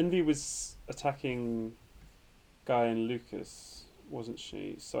Envy was attacking Guy and Lucas, wasn't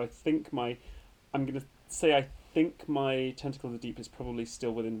she? So I think I'm gonna say I think my Tentacle of the Deep is probably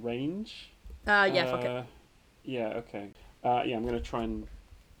still within range. Yeah, fuck it. Yeah, okay. Yeah, I'm gonna try and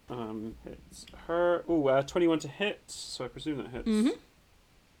hit her. Ooh, 21 to hit, so I presume that hits. Mm-hmm.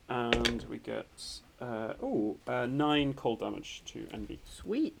 And we get 9 cold damage to Envy.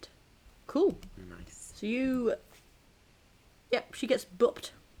 Sweet. Cool. Nice. So you... Yep, she gets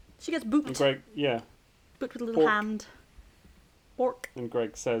booped. She gets booped. And Greg, yeah, Booped with a little Bork. hand. Bork. and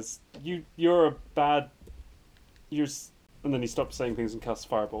Greg says, "You're a bad. And then he stopped saying things and casts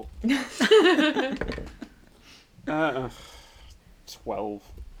Fireball. 12.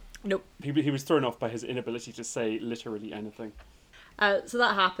 Nope. He was thrown off by his inability to say literally anything. So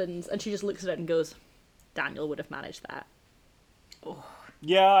that happens, and she just looks at it and goes, Daniel would have managed that.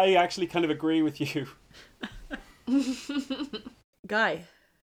 Yeah, I actually kind of agree with you. Guy.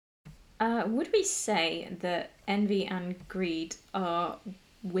 Would we say that Envy and Greed are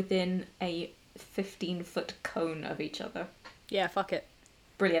within a 15-foot cone of each other? Yeah, fuck it.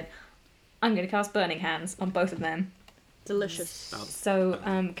 Brilliant. I'm going to cast Burning Hands on both of them. Delicious. So,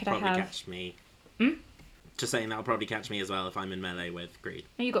 could I Probably have... catch me. Hmm? Just saying that'll probably catch me as well if I'm in melee with Greed.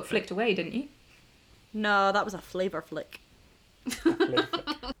 Oh, you got flicked away, didn't you? No, that was a flavour flick.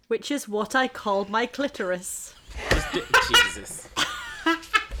 Which is what I called my clitoris. Jesus.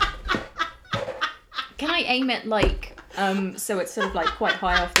 Can I aim it, like, so it's sort of, like, quite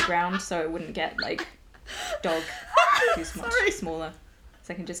high off the ground so it wouldn't get, like, dog too much smaller?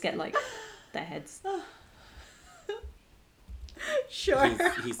 So I can just get, like, their heads. Sure.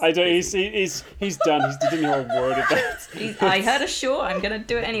 I don't. He's done. He didn't hear a word of that. I heard a sure, I'm going to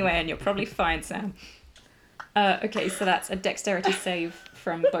do it anyway, and you're probably fine, Sam. Okay, so that's a dexterity save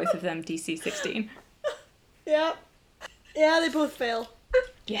from both of them, DC 16. Yeah. Yeah, they both fail.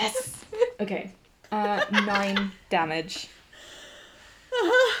 Yes! Okay. 9 damage.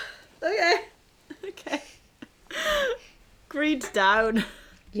 Okay. Okay. Greed's down.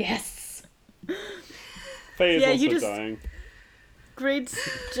 Yes! Faye is Yeah, also you just- dying. Greed's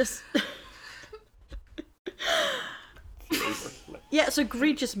just... Yeah, so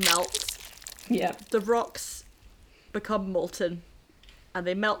Greed just melts. Yeah. The rocks become molten. and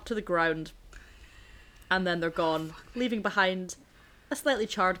they melt to the ground, and then they're gone, leaving behind a slightly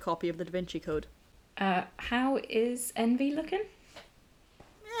charred copy of the Da Vinci Code. How is Envy looking?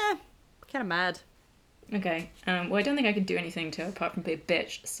 Kind of mad. Okay. Well, I don't think I can do anything to her apart from be a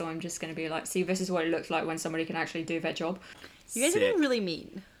bitch, so I'm just going to be like, see, this is what it looks like when somebody can actually do their job. You guys are being really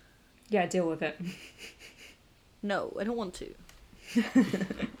mean. Yeah, deal with it. No, I don't want to.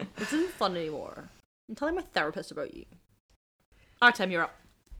 This isn't fun anymore. I'm telling my therapist about you. Artem, you're up.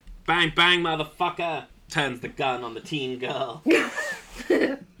 Bang, bang, motherfucker! Turns the gun on the teen girl.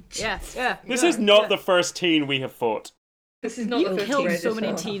 Yeah. This is not the first teen we have fought. This is not You the first killed time so this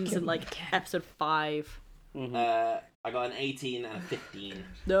many one. teens in like episode 5. I got an 18 and a 15.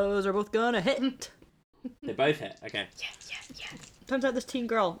 Those are both gonna hit. They both hit. Okay. Yes. Turns out this teen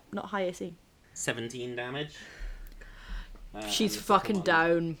girl, not high AC. 17 damage. She's and the second fucking one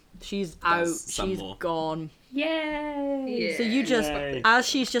down. She's out. some She's more. gone. Yay! Yeah. So you just, Yay. as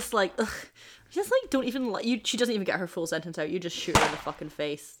she's just like, ugh, just like don't even like you. She doesn't even get her full sentence out. You just shoot her in the fucking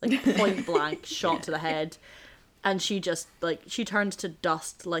face, like point blank, shot to the head, and she just like she turns to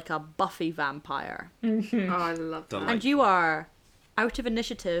dust like a Buffy vampire. Oh, I love that. And you are out of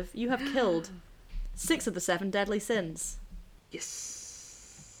initiative. You have killed 6 of the 7 deadly sins.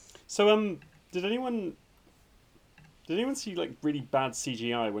 Yes. So, did anyone see like really bad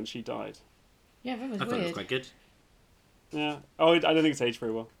CGI when she died? Yeah, that was I thought it was weird. quite good. Yeah. Oh, I don't think it's aged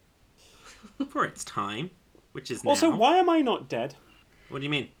very well. For its time, which is Also, now. why am I not dead? What do you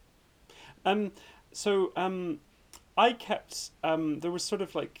mean? I kept, there was sort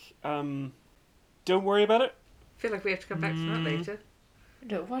of like, don't worry about it. I feel like we have to come back to that later.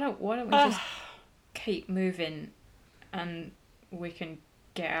 Look, why don't we just keep moving and we can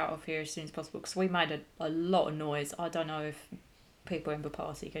get out of here as soon as possible? Because we made a lot of noise. I don't know if people in the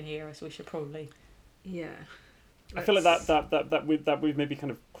party can hear us. We should probably... Yeah. I feel like that we've maybe kind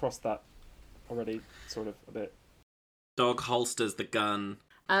of crossed that already, sort of a bit. Dog holsters the gun.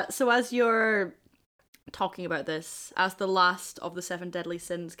 So as you're talking about this, as the last of the 7 deadly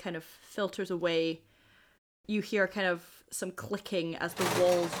sins kind of filters away, you hear kind of some clicking as the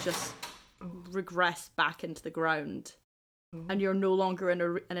walls just regress back into the ground. And you're no longer in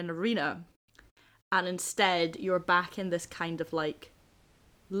an arena. And instead, you're back in this kind of like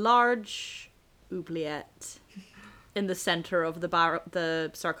large oubliette in the center of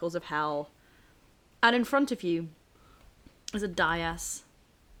the circles of hell. And in front of you is a dais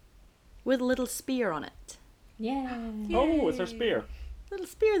with a little spear on it. Yeah. Oh, it's our spear. Little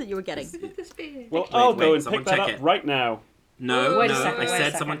spear that you were getting. With the spear. Well, I'll go and someone pick that check up it. right now. No, Wait a no, second, I wait a said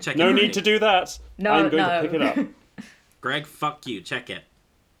second. someone check it. No already. need to do that. No, I'm going no. to pick it up. Greg, fuck you. Check it.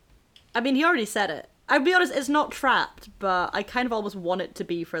 I mean, he already said it. I'll be honest, it's not trapped, but I kind of almost want it to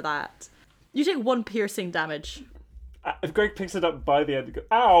be for that. You take 1 piercing damage. If Greg picks it up by the end, go,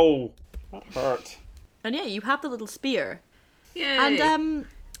 ow! That hurt. And yeah, you have the little spear. Yay. And,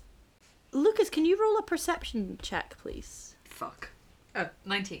 Lucas, can you roll a perception check, please? Fuck. Oh,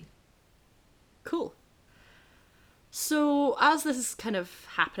 19. Cool. So, as this is kind of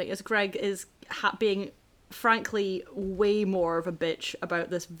happening, as Greg is being, frankly, way more of a bitch about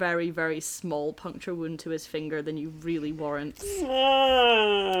this very, very small puncture wound to his finger than you really warrant,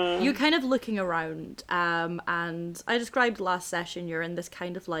 you're kind of looking around, and I described last session, you're in this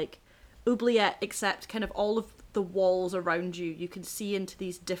kind of like oubliette, except kind of all of the walls around you, you can see into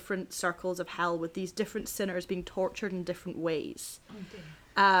these different circles of hell with these different sinners being tortured in different ways. Oh,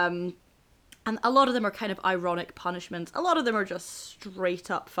 dear. And a lot of them are kind of ironic punishments. A lot of them are just straight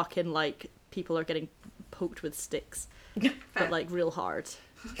up fucking like people are getting poked with sticks, but like real hard.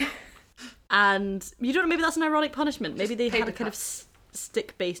 And you don't know, maybe that's an ironic punishment. Maybe they had a paper kind of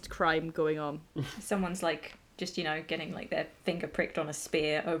stick-based crime going on. Someone's like, just, getting like their finger pricked on a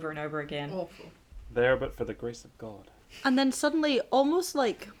spear over and over again. Awful. There, but for the grace of God. And then suddenly, almost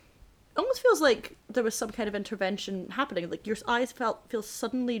feels like there was some kind of intervention happening. Like your eyes feel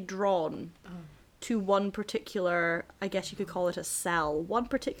suddenly drawn to one particular, I guess you could call it a cell, one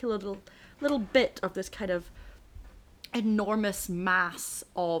particular little bit of this kind of enormous mass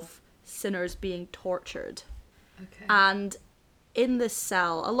of sinners being tortured. Okay. And in this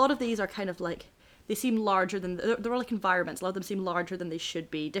cell, a lot of these are kind of like, they seem larger than, they're like environments. A lot of them seem larger than they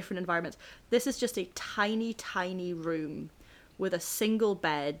should be, different environments. This is just a tiny, tiny room with a single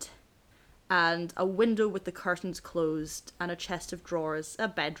bed and a window with the curtains closed and a chest of drawers, a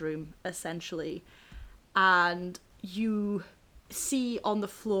bedroom, essentially. And you see on the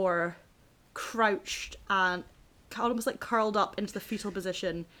floor, crouched and almost like curled up into the fetal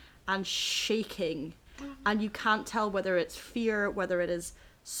position and shaking. And you can't tell whether it's fear, whether it is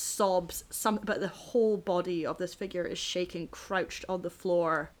sobs, but the whole body of this figure is shaking, crouched on the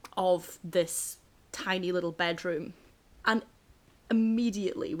floor of this tiny little bedroom. And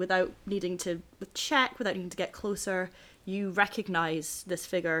immediately, without needing to check, without needing to get closer, you recognize this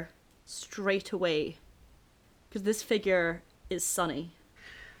figure straight away. Because this figure is Sunny.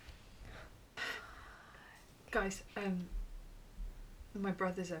 Guys, my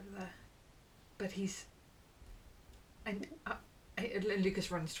brother's over there, but he's... And Lucas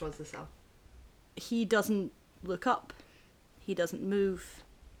runs towards the cell. He doesn't look up. He doesn't move.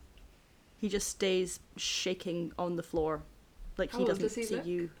 He just stays shaking on the floor. Like, How he old doesn't does he see look?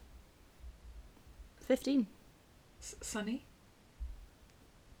 you. 15. Sunny?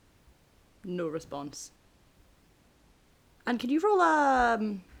 No response. And can you roll a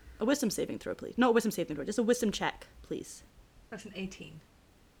wisdom saving throw, please? Not a wisdom saving throw, just a wisdom check, please. That's an 18.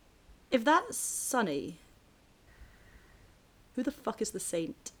 If that's Sunny, who the fuck is the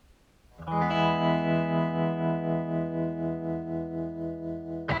saint?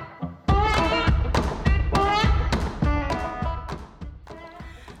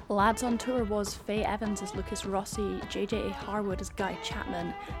 Lads on Tour was Faye Evans as Lucas Rossi, JJ Harwood as Guy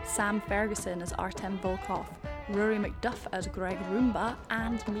Chapman, Sam Ferguson as Artem Volkov, Rory McDuff as Greg Roomba,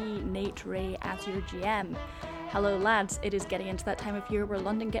 and me, Nate Ray, as your GM. Hello lads, it is getting into that time of year where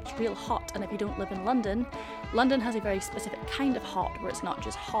London gets real hot, and if you don't live in London, London has a very specific kind of hot where it's not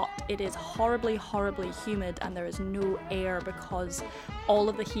just hot, it is horribly, horribly humid and there is no air because all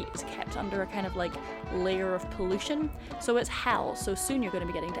of the heat is kept under a kind of like layer of pollution. So it's hell, so soon you're going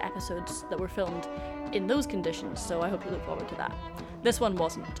to be getting to episodes that were filmed in those conditions, so I hope you look forward to that. This one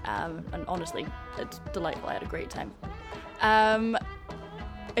wasn't, and honestly, it's delightful, I had a great time.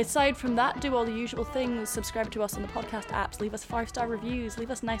 Aside from that, do all the usual things. Subscribe to us on the podcast apps, leave us 5-star reviews,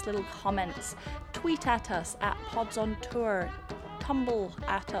 leave us nice little comments, tweet at us at Pods on Tour, tumble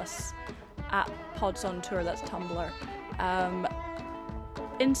at us at Pods on Tour, that's Tumblr,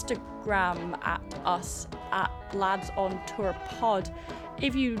 Instagram at us at Lads on Tour Pod.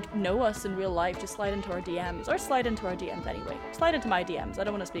 If you know us in real life, just slide into our DMs, or slide into our DMs anyway. Slide into my DMs, I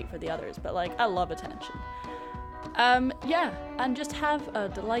don't want to speak for the others, but like, I love attention. Yeah, and just have a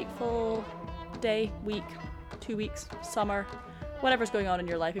delightful day, week, 2 weeks, summer, whatever's going on in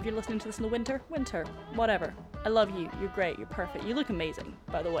your life. If you're listening to this in the winter, whatever. I love you. You're great. You're perfect. You look amazing,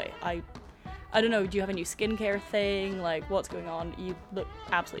 by the way. I don't know, do you have a new skincare thing? Like, what's going on? You look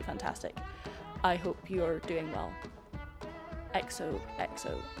absolutely fantastic. I hope you're doing well.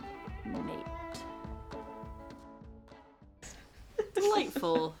 XOXO Nate.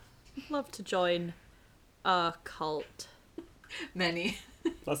 Delightful. Love to join a cult. Many.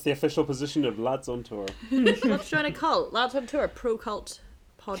 That's the official position of Lads on Tour. Love to join a cult. Lads on Tour, pro cult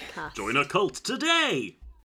podcast. Join a cult today!